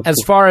 As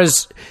far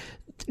as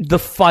the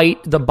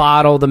fight, the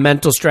bottle, the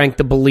mental strength,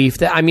 the belief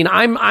that, I mean,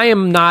 I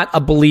am not a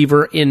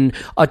believer in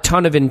a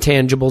ton of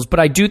intangibles,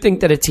 but I do think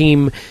that a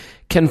team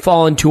can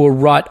fall into a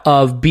rut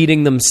of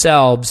beating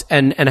themselves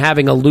and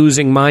having a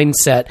losing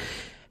mindset.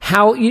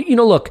 How,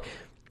 look,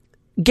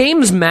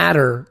 games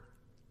matter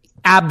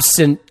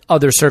absent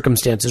other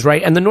circumstances,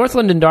 right? And the North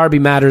London Derby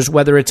matters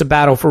whether it's a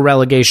battle for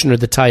relegation or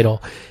the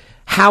title.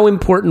 How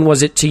important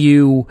was it to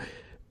you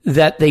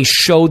that they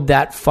showed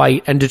that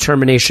fight and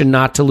determination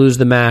not to lose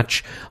the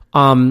match?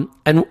 And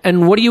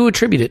what do you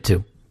attribute it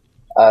to?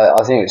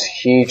 I think it's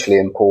hugely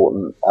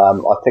important.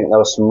 I think there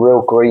were some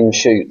real green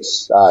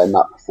shoots in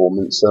that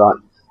performance, and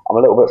I'm a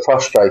little bit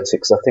frustrated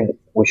because I think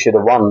we should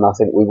have won. I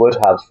think we would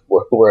have,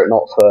 were it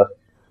not for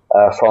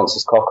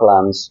Francis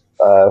Coquelin's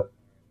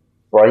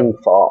brain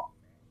fart.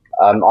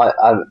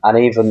 And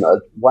even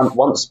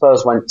once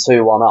Spurs went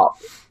 2-1 up,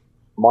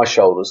 my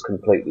shoulders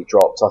completely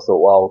dropped. I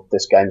thought, well,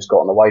 this game's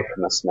gotten away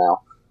from us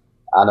now.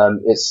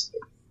 And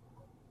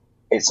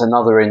it's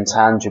another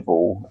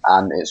intangible,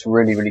 and it's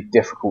really, really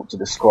difficult to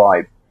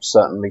describe,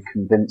 certainly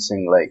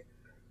convincingly.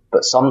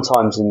 But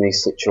sometimes in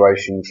these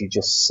situations, you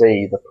just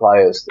see the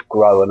players that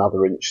grow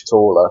another inch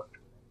taller.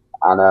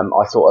 And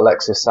I thought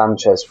Alexis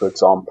Sanchez, for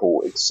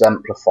example,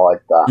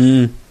 exemplified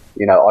that.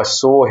 I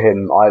saw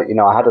him.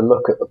 I had a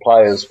look at the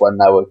players when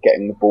they were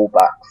getting the ball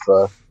back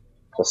for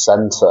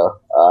centre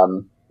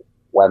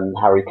when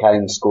Harry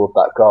Kane scored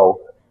that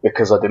goal,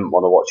 because I didn't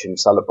want to watch him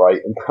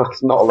celebrate, and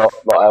there's not a lot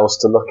else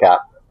to look at.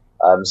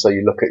 So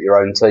you look at your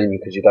own team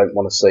because you don't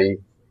want to see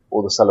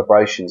all the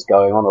celebrations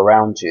going on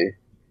around you.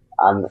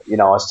 And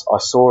I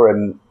saw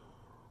him.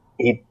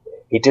 He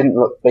didn't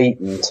look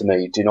beaten to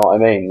me. Do you know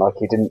what I mean? Like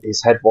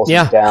his head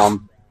wasn't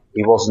down.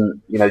 He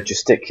wasn't,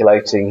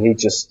 gesticulating.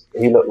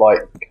 He looked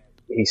like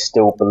he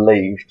still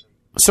believed.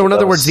 So in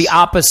other words, the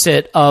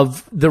opposite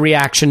of the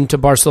reaction to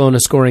Barcelona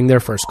scoring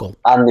their first goal.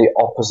 And the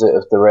opposite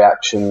of the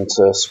reaction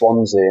to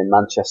Swansea and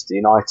Manchester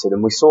United.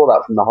 And we saw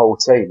that from the whole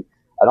team.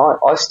 And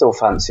I still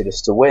fancied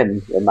us to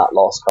win in that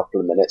last couple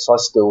of minutes. I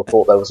still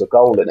thought there was a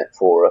goal in it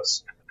for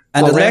us.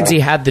 And Ramsey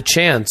had the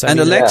chance.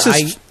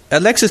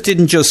 Alexis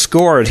didn't just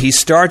score it, he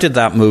started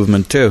that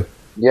movement too.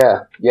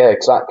 Yeah,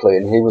 exactly.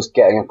 And he was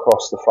getting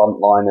across the front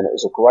line, and it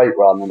was a great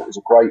run, and it was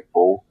a great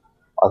ball.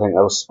 I think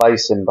there was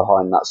space in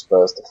behind that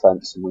Spurs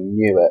defence, and we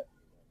knew it.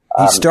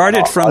 He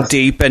started from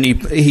deep, and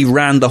he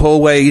ran the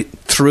whole way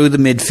through the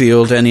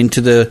midfield and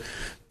into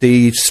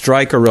the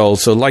striker role.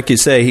 So like you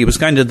say, he was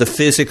kind of the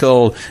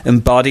physical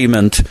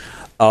embodiment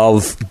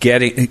of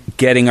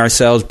getting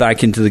ourselves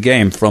back into the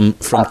game from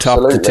top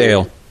to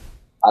tail.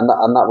 And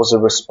that was a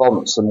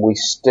response, and we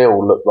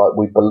still looked like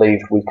we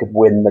believed we could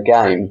win the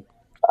game,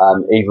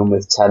 even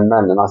with 10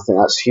 men. And I think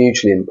that's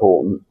hugely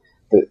important.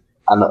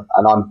 And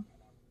I'm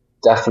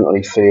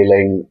definitely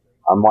feeling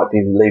I might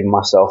be leaving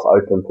myself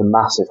open for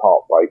massive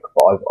heartbreak,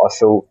 but I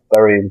feel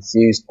very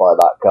enthused by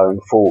that going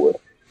forward.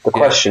 The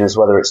question is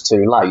whether it's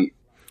too late.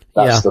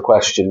 That's the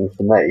question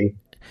for me.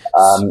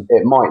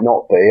 It might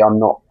not be. I'm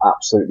not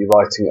absolutely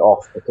writing it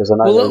off because I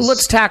know. Well,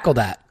 let's tackle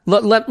that.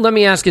 Let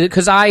me ask you,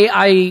 because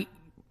I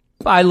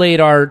laid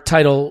our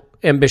title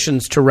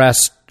ambitions to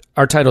rest,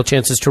 our title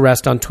chances to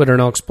rest on Twitter,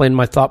 and I'll explain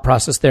my thought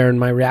process there and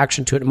my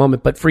reaction to it in a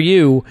moment. But for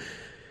you,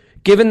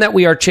 given that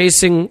we are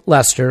chasing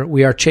Leicester,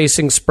 we are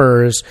chasing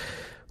Spurs,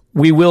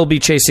 we will be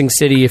chasing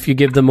City if you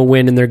give them a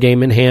win in their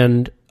game in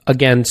hand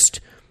against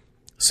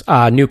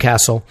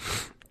Newcastle.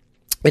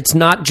 It's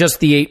not just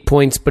the 8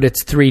 points, but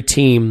it's 3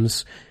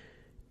 teams.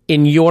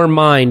 In your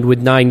mind,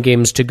 with 9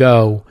 games to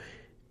go,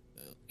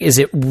 is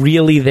it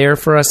really there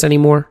for us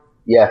anymore?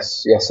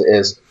 Yes, it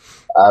is.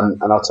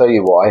 And I'll tell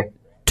you why.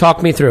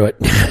 Talk me through it.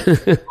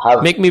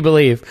 Make me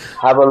believe.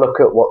 Have a look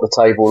at what the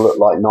table looked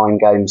like 9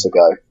 games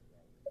ago.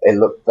 It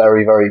looked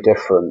very, very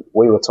different.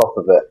 We were top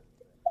of it.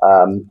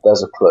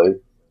 There's a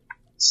clue.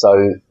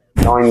 So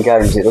 9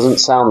 games, it doesn't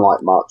sound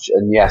like much.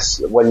 And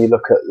yes, when you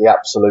look at the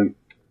absolute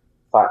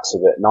facts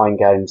of it, 9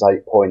 games,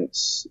 8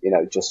 points,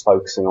 just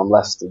focusing on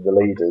Leicester, the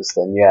leaders,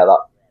 then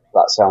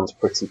that sounds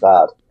pretty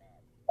bad.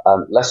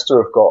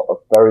 Leicester have got a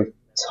very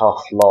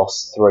tough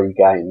last 3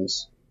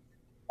 games.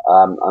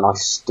 And I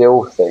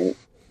still think,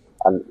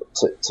 and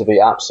to be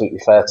absolutely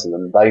fair to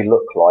them, they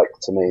look like,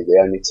 to me,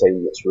 the only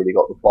team that's really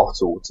got the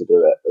bottle to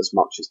do it as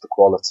much as the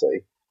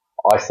quality.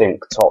 I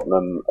think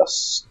Tottenham are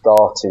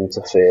starting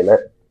to feel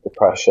it, the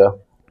pressure.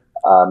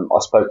 I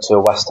spoke to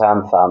a West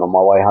Ham fan on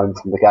my way home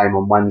from the game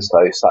on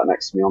Wednesday who sat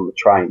next to me on the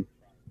train,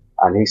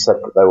 and he said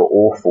that they were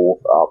awful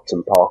at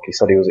Upton Park. He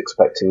said he was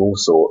expecting all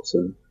sorts,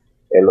 and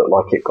it looked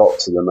like it got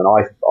to them. And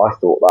I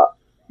thought that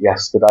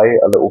yesterday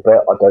a little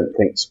bit. I don't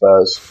think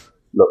Spurs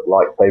looked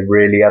like they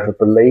really ever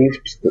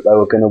believed that they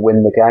were going to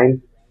win the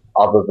game,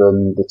 other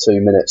than the 2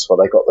 minutes where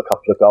they got the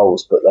couple of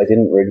goals, but they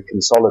didn't really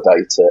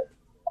consolidate it.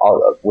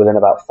 Within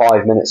about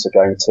 5 minutes of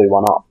going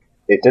 2-1 up,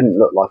 it didn't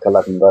look like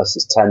 11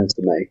 versus 10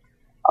 to me.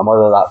 And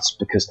whether that's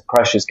because the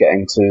pressure's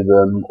getting to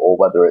them or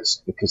whether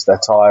it's because they're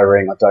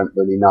tiring, I don't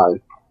really know.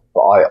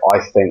 But I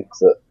think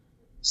that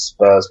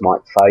Spurs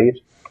might fade.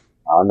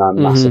 I know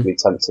massively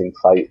tempting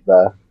fate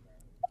there.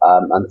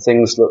 And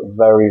things look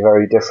very,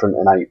 very different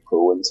in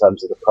April in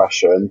terms of the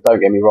pressure. And don't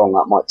get me wrong,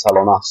 that might tell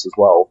on us as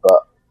well,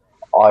 but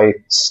I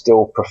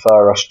still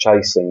prefer us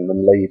chasing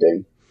than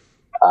leading.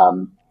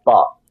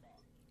 But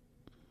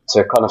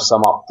to kind of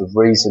sum up, the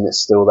reason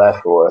it's still there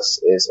for us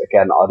is,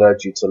 again, I'd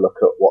urge you to look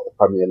at what the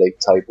Premier League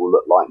table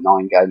looked like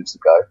 9 games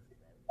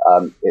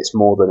ago. It's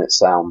more than it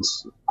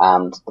sounds,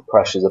 and the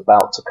pressure's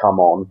about to come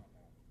on.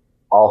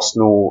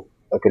 Arsenal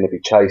are going to be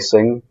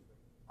chasing,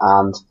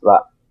 and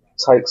that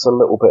takes a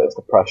little bit of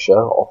the pressure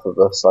off of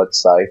us, I'd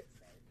say.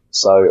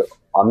 So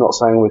I'm not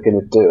saying we're going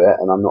to do it,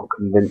 and I'm not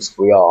convinced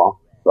we are,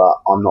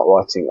 but I'm not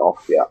writing it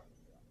off yet.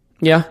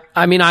 Yeah,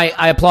 I mean,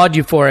 I applaud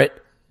you for it.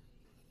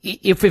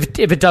 If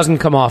it doesn't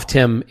come off,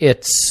 Tim,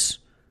 it's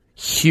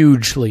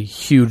hugely,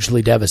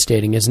 hugely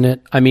devastating, isn't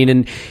it? I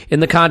mean, in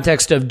the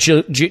context of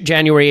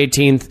January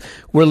 18th,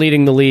 we're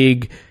leading the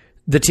league.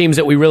 The teams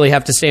that we really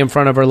have to stay in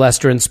front of are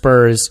Leicester and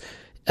Spurs.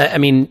 I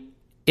mean,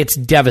 it's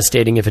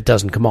devastating if it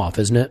doesn't come off,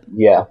 isn't it?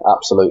 Yeah,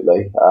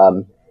 absolutely.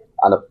 And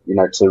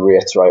to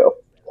reiterate a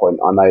point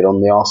I made on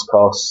the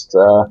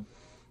Arscast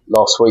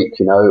last week,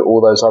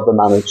 all those other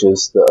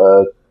managers that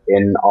are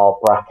in our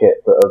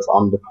bracket that have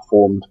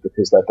underperformed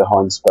because they're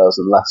behind Spurs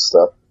and Leicester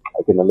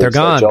are going to lose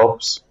their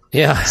jobs.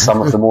 Yeah.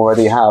 Some of them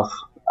already have.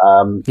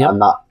 And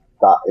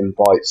that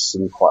invites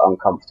some quite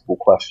uncomfortable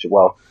questions.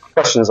 Well,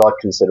 questions I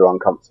consider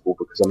uncomfortable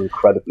because I'm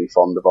incredibly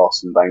fond of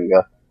Arsene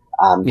Wenger,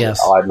 and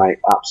I make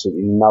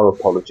absolutely no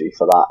apology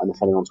for that. And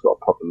if anyone's got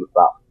a problem with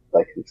that,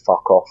 they can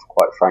fuck off,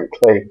 quite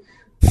frankly.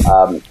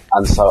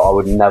 And so I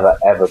would never,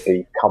 ever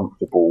be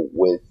comfortable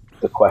with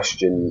the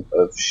question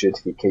of should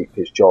he keep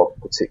his job,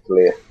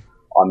 particularly if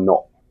I'm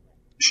not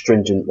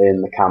stringently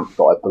in the camp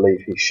that I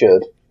believe he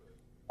should,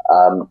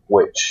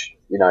 which,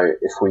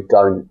 if we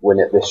don't win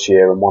it this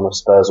year and one of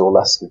Spurs or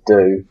Leicester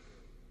do,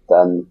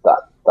 then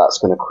that's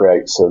going to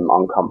create some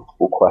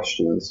uncomfortable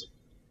questions.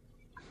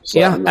 So,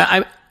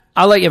 yeah,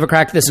 I'll let you have a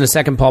crack at this in a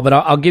second, Paul, but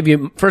I'll give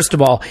you, first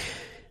of all,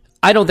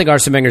 I don't think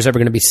Arsene Wenger is ever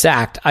going to be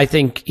sacked. I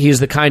think he's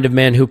the kind of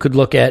man who could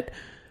look at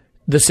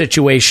the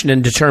situation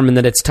and determine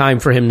that it's time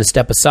for him to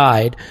step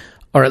aside,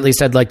 or at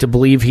least I'd like to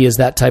believe he is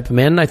that type of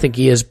man, and I think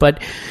he is.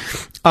 But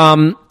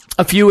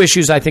a few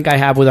issues I think I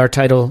have with our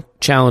title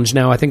challenge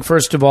now. I think,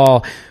 first of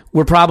all,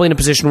 we're probably in a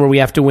position where we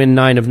have to win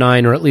 9 of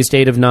 9 or at least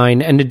 8 of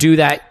 9, and to do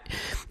that,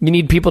 you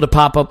need people to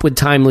pop up with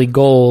timely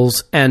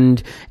goals,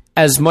 and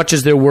as much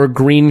as there were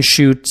green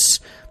shoots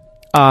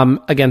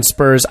against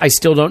Spurs, I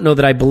still don't know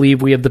that I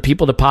believe we have the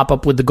people to pop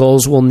up with the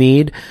goals we'll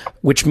need,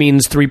 which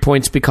means 3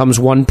 points becomes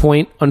 1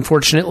 point,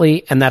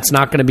 unfortunately, and that's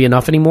not going to be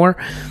enough anymore.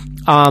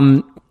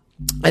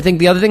 I think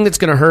the other thing that's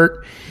going to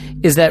hurt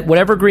is that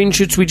whatever green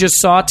shoots we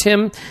just saw,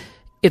 Tim,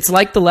 it's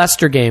like the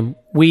Leicester game.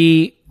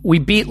 We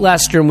beat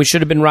Leicester and we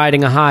should have been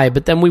riding a high,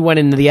 but then we went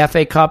into the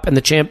FA Cup and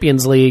the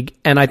Champions League,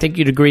 and I think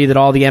you'd agree that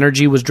all the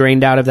energy was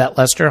drained out of that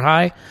Leicester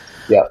high.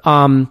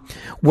 Yeah.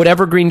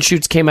 Whatever green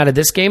shoots came out of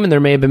this game, and there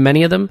may have been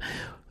many of them,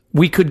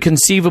 we could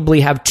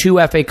conceivably have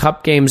 2 FA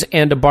Cup games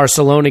and a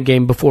Barcelona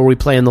game before we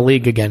play in the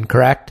league again,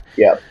 correct?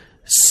 Yeah.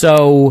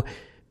 So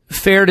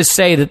fair to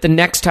say that the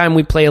next time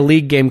we play a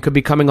league game could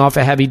be coming off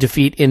a heavy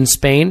defeat in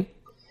Spain,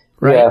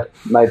 right? Yeah,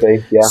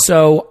 maybe, yeah.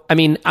 So, I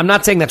mean, I'm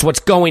not saying that's what's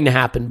going to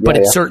happen, but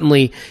it's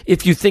certainly,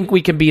 if you think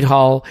we can beat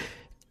Hull,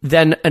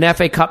 then an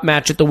FA Cup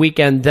match at the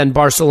weekend, then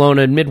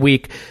Barcelona in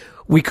midweek,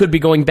 we could be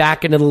going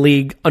back into the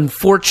league,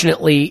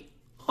 unfortunately,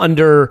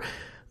 under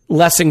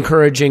less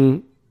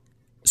encouraging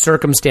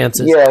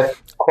circumstances. Yeah,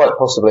 quite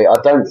possibly.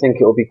 I don't think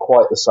it will be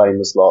quite the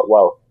same as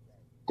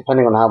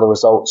depending on how the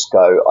results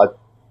go,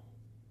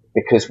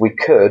 because we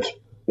could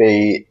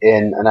be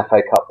in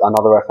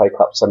another FA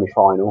Cup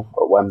semi-final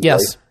at Wembley,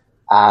 yes,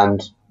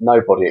 and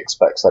nobody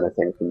expects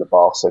anything from the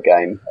Barca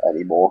game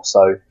anymore.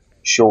 So,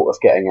 short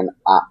of getting an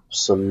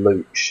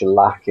absolute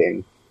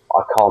shellacking,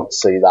 I can't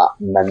see that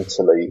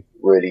mentally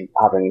really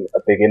having a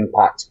big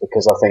impact,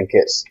 because I think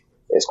it's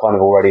kind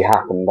of already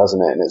happened,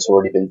 hasn't it? And it's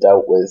already been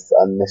dealt with,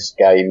 and this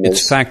game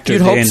it's factored in.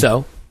 You'd hope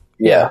so.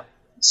 Yeah.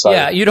 So.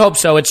 Yeah, you'd hope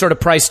so. It's sort of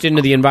priced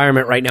into the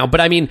environment right now.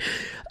 But I mean,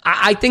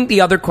 I think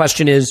the other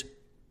question is,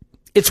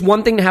 it's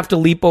one thing to have to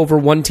leap over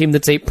one team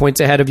that's 8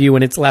 points ahead of you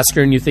and it's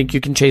Leicester and you think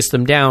you can chase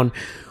them down.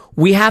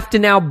 We have to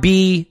now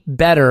be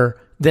better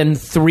than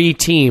 3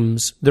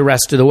 teams the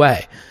rest of the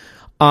way.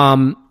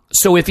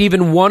 So if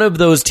even one of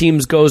those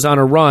teams goes on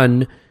a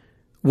run,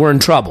 we're in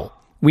trouble.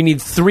 We need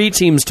 3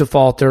 teams to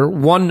falter,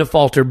 1 to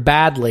falter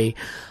badly.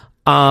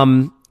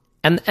 And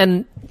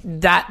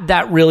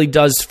that really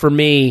does, for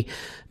me,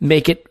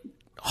 make it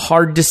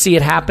hard to see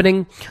it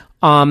happening.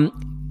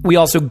 We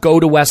also go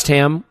to West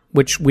Ham,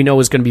 which we know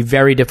is going to be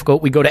very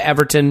difficult. We go to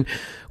Everton,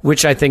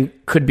 which I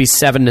think could be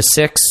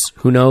 7-6.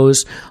 Who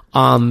knows?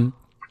 And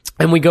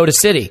we go to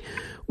City,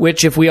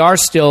 which if we are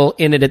still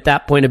in it at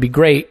that point, it'd be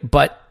great.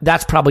 But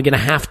that's probably going to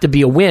have to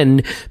be a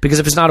win, because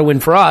if it's not a win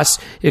for us,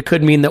 it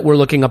could mean that we're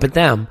looking up at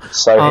them.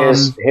 So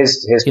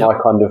here's my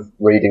kind of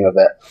reading of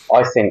it.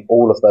 I think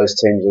all of those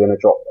teams are going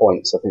to drop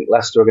points. I think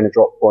Leicester are going to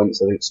drop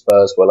points. I think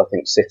Spurs will. I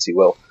think City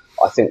will.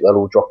 I think they'll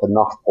all drop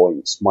enough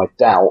points. My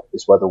doubt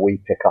is whether we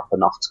pick up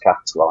enough to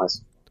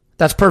capitalise.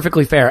 That's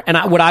perfectly fair. And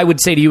what I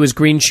would say to you is,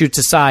 green shoots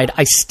aside,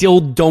 I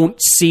still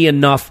don't see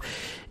enough.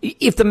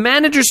 If the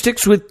manager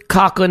sticks with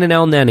Coughlin and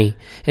El Neni,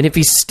 and if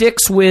he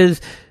sticks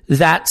with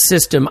that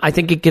system, I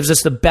think it gives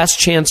us the best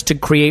chance to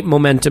create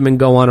momentum and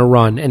go on a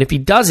run. And if he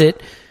does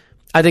it,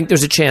 I think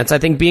there's a chance. I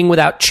think being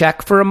without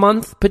Czech for a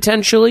month,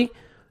 potentially,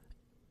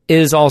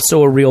 is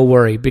also a real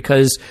worry,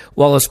 because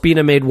while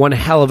Ospina made one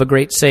hell of a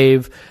great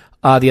save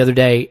the other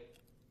day,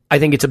 I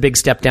think it's a big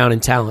step down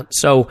in talent.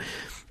 So,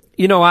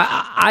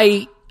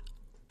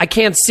 I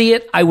can't see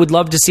it. I would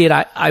love to see it.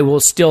 I will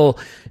still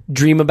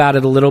dream about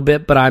it a little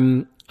bit, but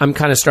I'm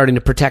kind of starting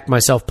to protect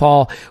myself.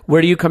 Paul,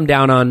 where do you come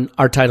down on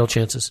our title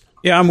chances?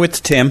 Yeah, I'm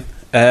with Tim.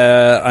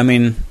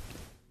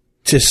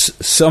 To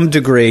some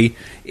degree,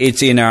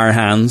 it's in our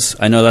hands.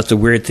 I know that's a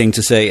weird thing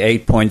to say,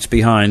 8 points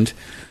behind,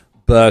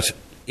 but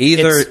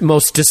it's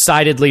most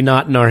decidedly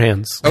not in our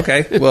hands.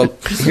 Okay, well,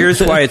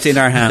 here's why it's in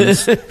our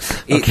hands.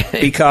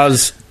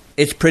 Because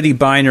it's pretty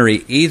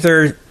binary.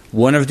 Either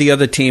one of the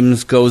other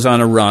teams goes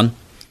on a run,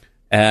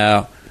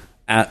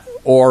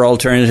 or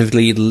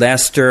alternatively,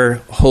 Leicester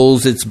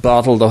holds its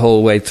bottle the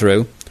whole way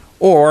through,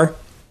 or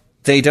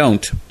they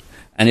don't.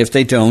 And if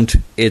they don't,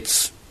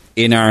 it's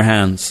in our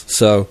hands.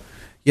 So,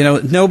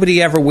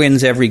 nobody ever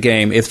wins every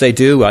game. If they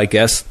do, I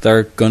guess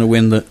they're going to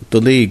win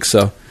the league.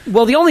 So,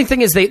 well, the only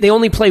thing is they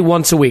only play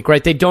once a week,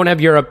 right? They don't have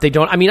Europe.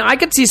 I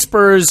could see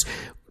Spurs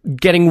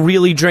getting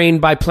really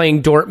drained by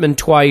playing Dortmund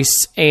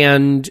twice,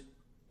 and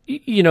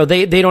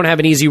they don't have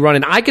an easy run.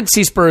 And I could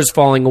see Spurs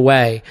falling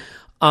away.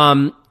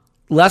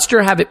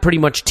 Leicester have it pretty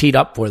much teed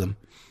up for them.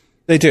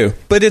 They do.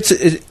 But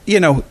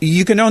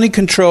you can only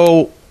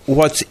control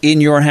what's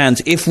in your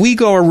hands. If we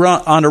go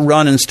on a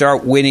run and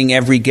start winning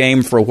every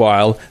game for a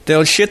while,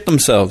 they'll shit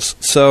themselves.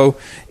 So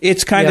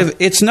it's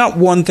it's not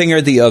one thing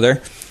or the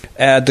other.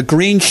 The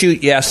green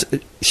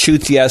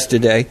shoots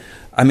yesterday.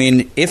 I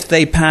mean, if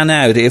they pan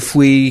out, if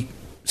we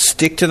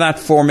stick to that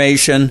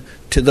formation,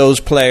 to those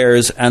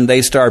players, and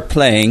they start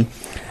playing,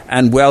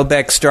 and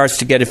Welbeck starts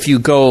to get a few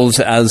goals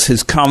as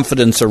his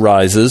confidence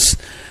arises,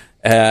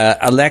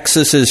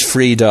 Alexis is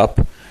freed up,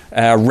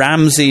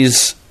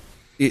 Ramsey's,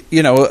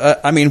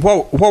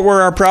 what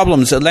were our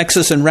problems?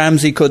 Alexis and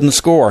Ramsey couldn't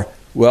score.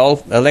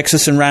 Well,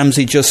 Alexis and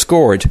Ramsey just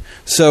scored.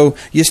 So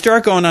you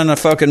start going on a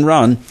fucking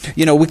run.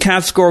 We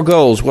can't score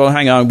goals. Well,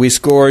 hang on. We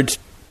scored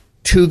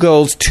 2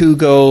 goals,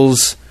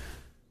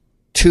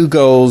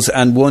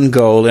 and 1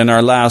 goal in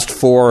our last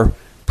 4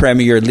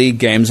 Premier League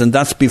games, and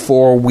that's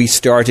before we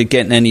started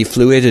getting any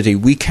fluidity.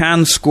 We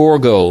can score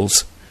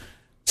goals.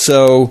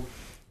 So,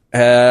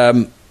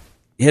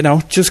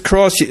 just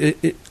cross.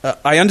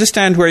 I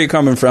understand where you're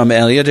coming from,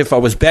 Elliot. If I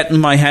was betting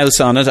my house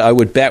on it, I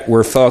would bet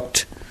we're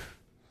fucked.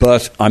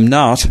 But I'm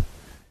not.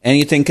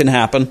 Anything can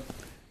happen.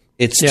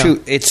 It's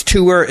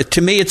too early.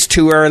 To me, it's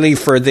too early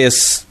for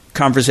this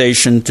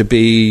conversation to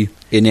be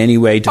in any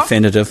way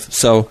definitive.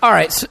 So, all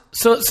right.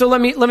 So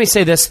let me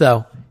say this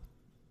though.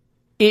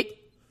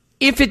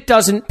 If it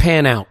doesn't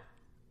pan out,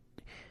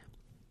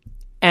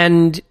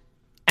 and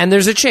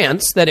there's a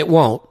chance that it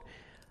won't,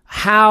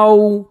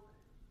 how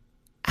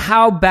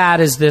bad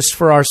is this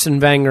for Arsene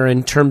Wenger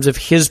in terms of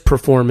his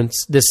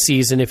performance this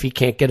season if he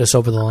can't get us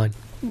over the line?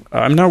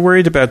 I'm not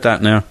worried about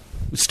that now.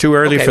 It's too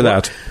early for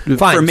that.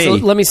 Fine. For me. So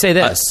let me say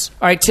this.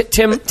 All right,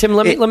 Tim.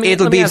 Let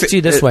me ask you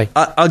this way.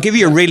 I'll give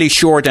you a really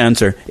short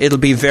answer. It'll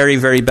be very,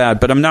 very bad.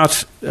 But I'm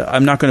not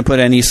going to put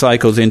any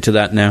cycles into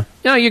that now.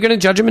 No, you're going to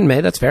judge him in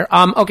May. That's fair.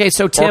 Okay,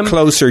 so Tim, or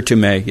closer to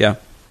May. Yeah.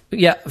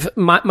 Yeah.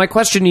 My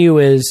question to you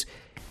is,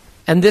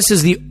 and this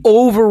is the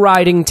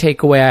overriding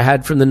takeaway I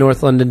had from the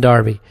North London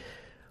derby.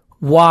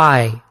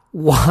 Why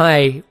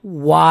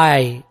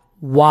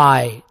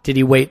did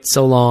he wait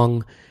so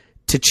long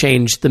to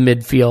change the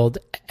midfield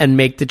and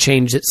make the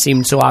change that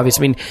seemed so obvious?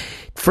 I mean,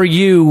 for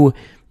you,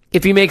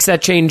 if he makes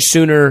that change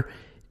sooner,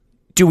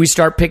 do we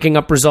start picking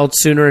up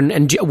results sooner?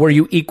 And were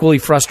you equally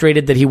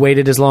frustrated that he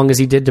waited as long as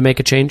he did to make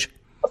a change?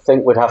 I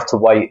think we'd have to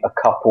wait a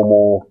couple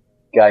more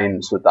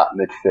games with that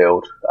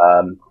midfield.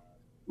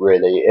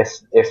 Really, if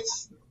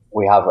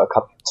we have 2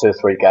 or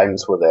 3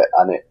 games with it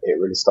and it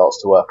really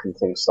starts to work and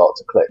things start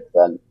to click,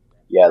 then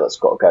yeah, that's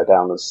got to go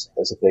down as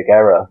a big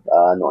error,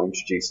 not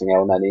introducing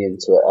El Neni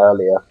into it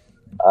earlier.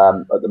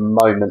 At the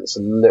moment, it's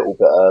a little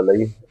bit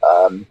early,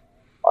 I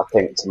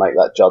think, to make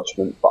that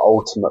judgment. But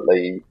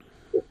ultimately,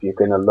 if you're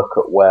going to look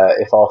at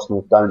if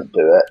Arsenal don't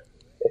do it,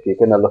 if you're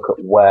going to look at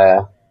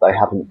where they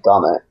haven't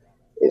done it,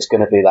 it's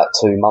going to be that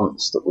 2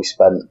 months that we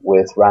spent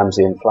with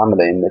Ramsey and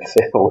Flamini in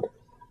midfield,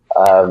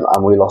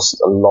 and we lost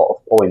a lot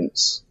of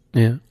points.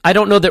 Yeah, I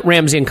don't know that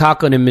Ramsey and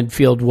Coughlin in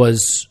midfield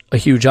was a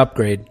huge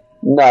upgrade.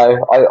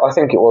 No, I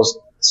think it was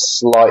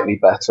slightly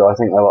better. I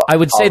think there were. I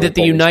would say that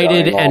the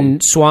United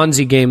and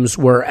Swansea games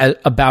were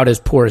about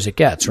as poor as it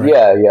gets, right?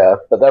 Yeah,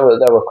 but there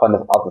were kind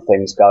of other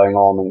things going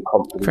on and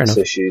confidence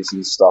issues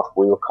and stuff.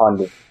 We were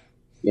kind of,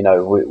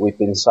 we've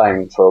been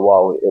saying for a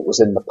while it was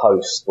in the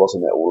post,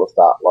 wasn't it? All of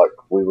that, like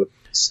we were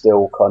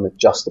still kind of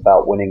just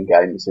about winning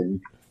games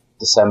in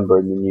December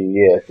in the new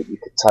year, but you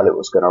could tell it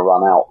was going to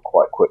run out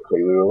quite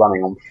quickly. We were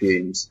running on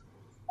fumes,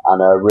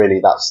 and really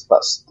that's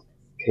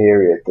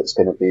period that's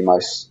going to be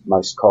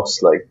most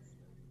costly.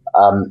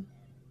 And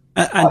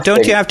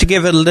don't you have to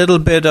give a little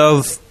bit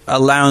of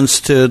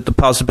allowance to the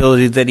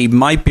possibility that he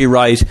might be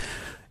right?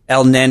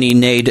 El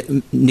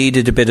Neni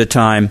needed a bit of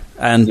time.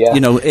 And,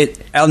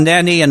 El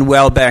Neni and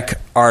Welbeck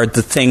are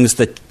the things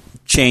that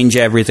change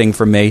everything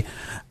for me.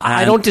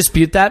 I don't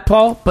dispute that,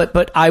 Paul,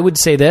 but I would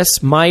say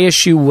this. My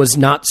issue was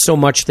not so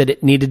much that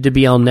it needed to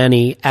be El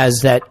Neni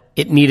as that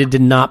it needed to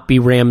not be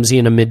Ramsey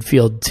in a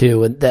midfield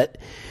too, and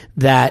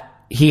that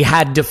he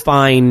had to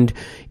find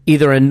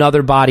either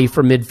another body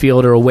for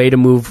midfield or a way to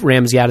move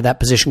Ramsey out of that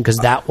position because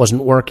that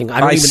wasn't working.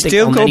 I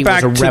still go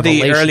back to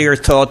the earlier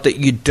thought that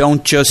you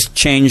don't just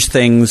change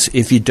things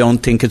if you don't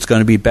think it's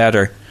going to be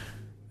better.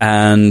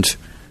 And,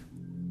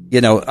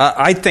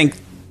 I think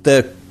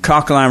the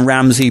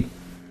Coquelin-Ramsey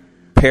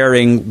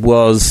pairing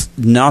was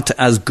not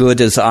as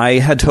good as I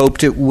had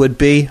hoped it would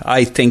be.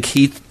 I think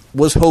he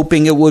was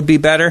hoping it would be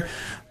better,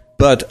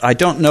 but I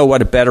don't know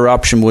what a better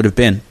option would have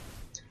been.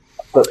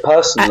 But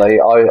personally,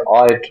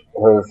 I'd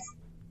have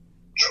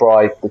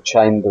tried the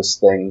Chambers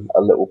thing a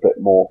little bit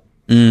more.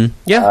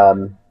 Yeah.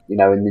 In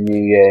the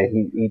new year,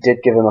 he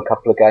did give him a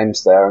couple of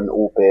games there, and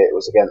albeit it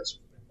was against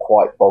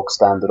quite bog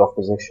standard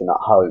opposition at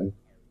home.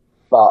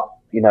 But,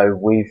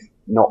 we've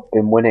not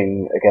been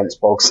winning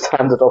against bog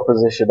standard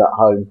opposition at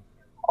home.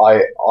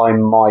 I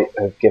might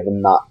have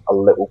given that a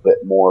little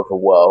bit more of a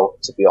whirl,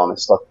 to be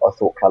honest. I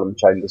thought Callum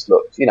Chambers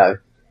looked,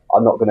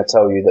 I'm not going to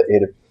tell you that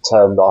he'd have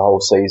turned the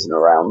whole season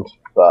around,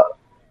 but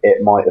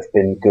it might have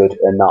been good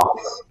enough,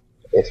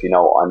 if you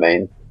know what I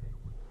mean.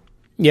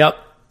 Yep.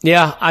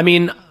 Yeah, I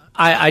mean,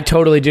 I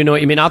totally do know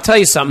what you mean. I'll tell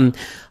you something.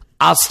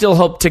 I'll still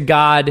hope to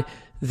God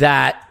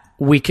that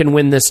we can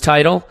win this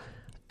title.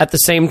 At the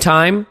same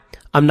time,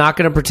 I'm not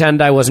going to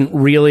pretend I wasn't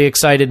really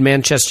excited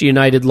Manchester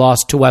United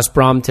lost to West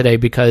Brom today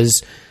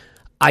because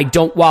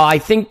while I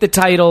think the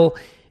title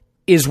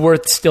is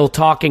worth still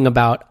talking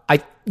about,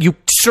 you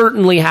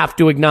certainly have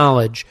to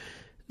acknowledge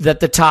that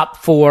the top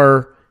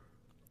four,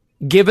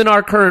 given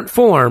our current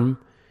form,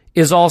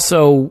 is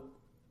also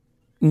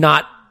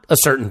not a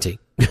certainty.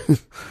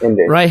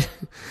 Indeed. Right?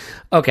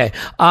 Okay.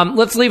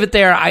 Let's leave it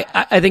there.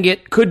 I think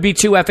it could be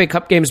 2 FA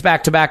Cup games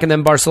back-to-back and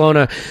then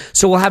Barcelona.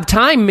 So we'll have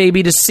time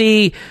maybe to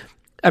see.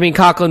 I mean,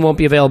 Coquelin won't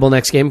be available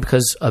next game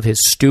because of his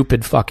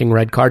stupid fucking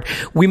red card.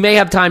 We may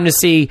have time to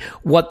see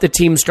what the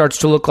team starts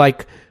to look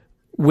like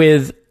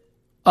with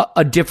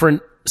a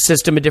different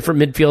system, a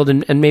different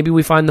midfield, and maybe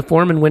we find the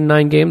form and win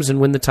 9 games and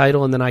win the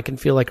title, and then I can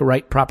feel like a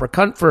right proper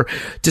cunt for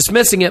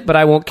dismissing it, but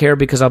I won't care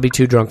because I'll be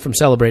too drunk from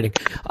celebrating.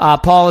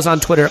 Paul is on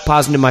Twitter at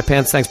Pausing in My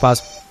Pants. Thanks,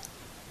 Pause.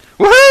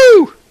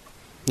 Woohoo!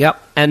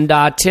 Yep. And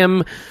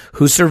Tim,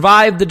 who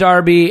survived the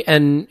derby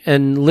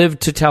and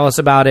lived to tell us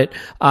about it,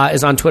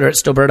 is on Twitter at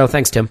Stilberto.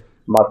 Thanks, Tim.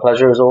 My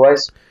pleasure, as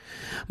always.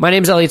 My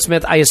name's Elliot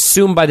Smith. I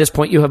assume by this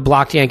point you have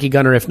blocked Yankee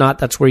Gunner. If not,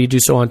 that's where you do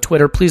so on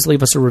Twitter. Please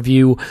leave us a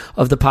review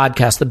of the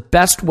podcast. The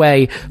best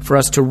way for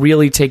us to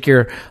really take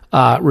your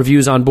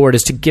reviews on board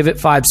is to give it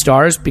 5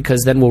 stars,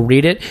 because then we'll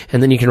read it,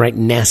 and then you can write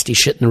nasty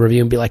shit in the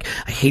review and be like,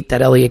 I hate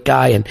that Elliot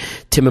guy, and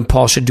Tim and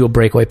Paul should do a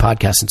breakaway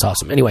podcast. It's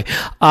awesome. Anyway,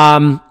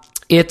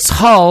 it's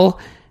Hull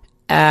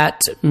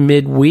at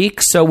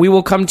midweek, so we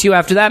will come to you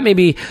after that.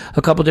 Maybe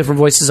a couple different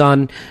voices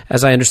on.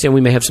 As I understand,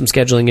 we may have some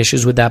scheduling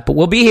issues with that, but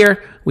we'll be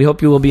here. We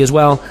hope you will be as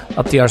well.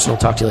 Up the Arsenal.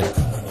 Talk to you later.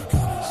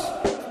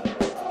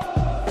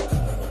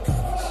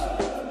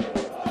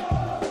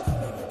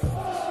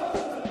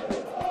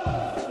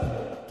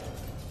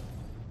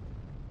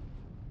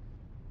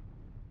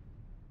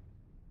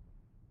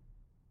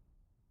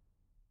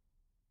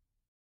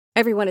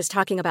 Everyone is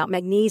talking about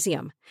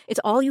magnesium. It's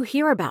all you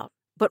hear about.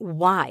 But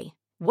why?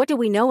 What do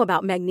we know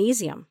about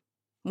magnesium?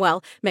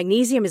 Well,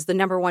 magnesium is the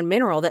 #1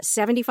 mineral that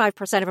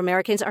 75% of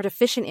Americans are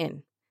deficient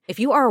in. If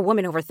you are a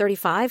woman over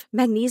 35,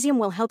 magnesium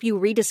will help you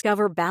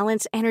rediscover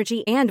balance,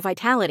 energy, and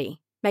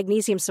vitality.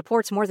 Magnesium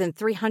supports more than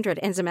 300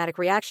 enzymatic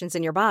reactions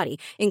in your body,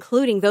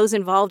 including those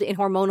involved in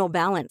hormonal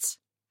balance.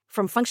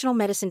 From functional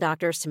medicine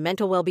doctors to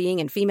mental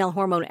well-being and female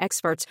hormone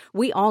experts,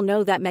 we all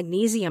know that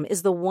magnesium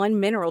is the one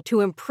mineral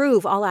to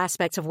improve all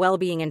aspects of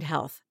well-being and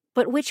health.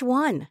 But which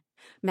one?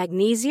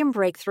 Magnesium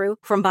Breakthrough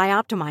from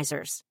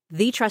Bioptimizers,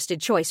 the trusted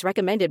choice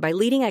recommended by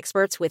leading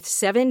experts with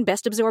 7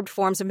 best-absorbed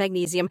forms of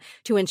magnesium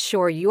to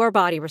ensure your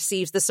body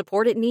receives the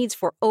support it needs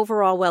for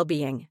overall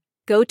well-being.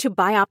 Go to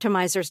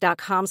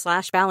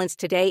bioptimizers.com/balance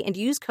today and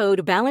use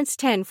code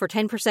BALANCE10 for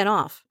 10%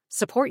 off.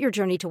 Support your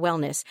journey to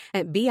wellness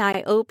at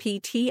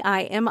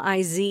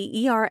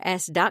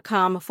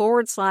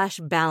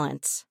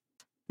bioptimizers.com/balance.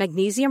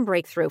 Magnesium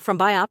Breakthrough from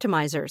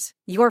Bioptimizers,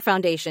 your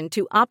foundation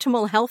to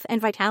optimal health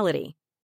and vitality.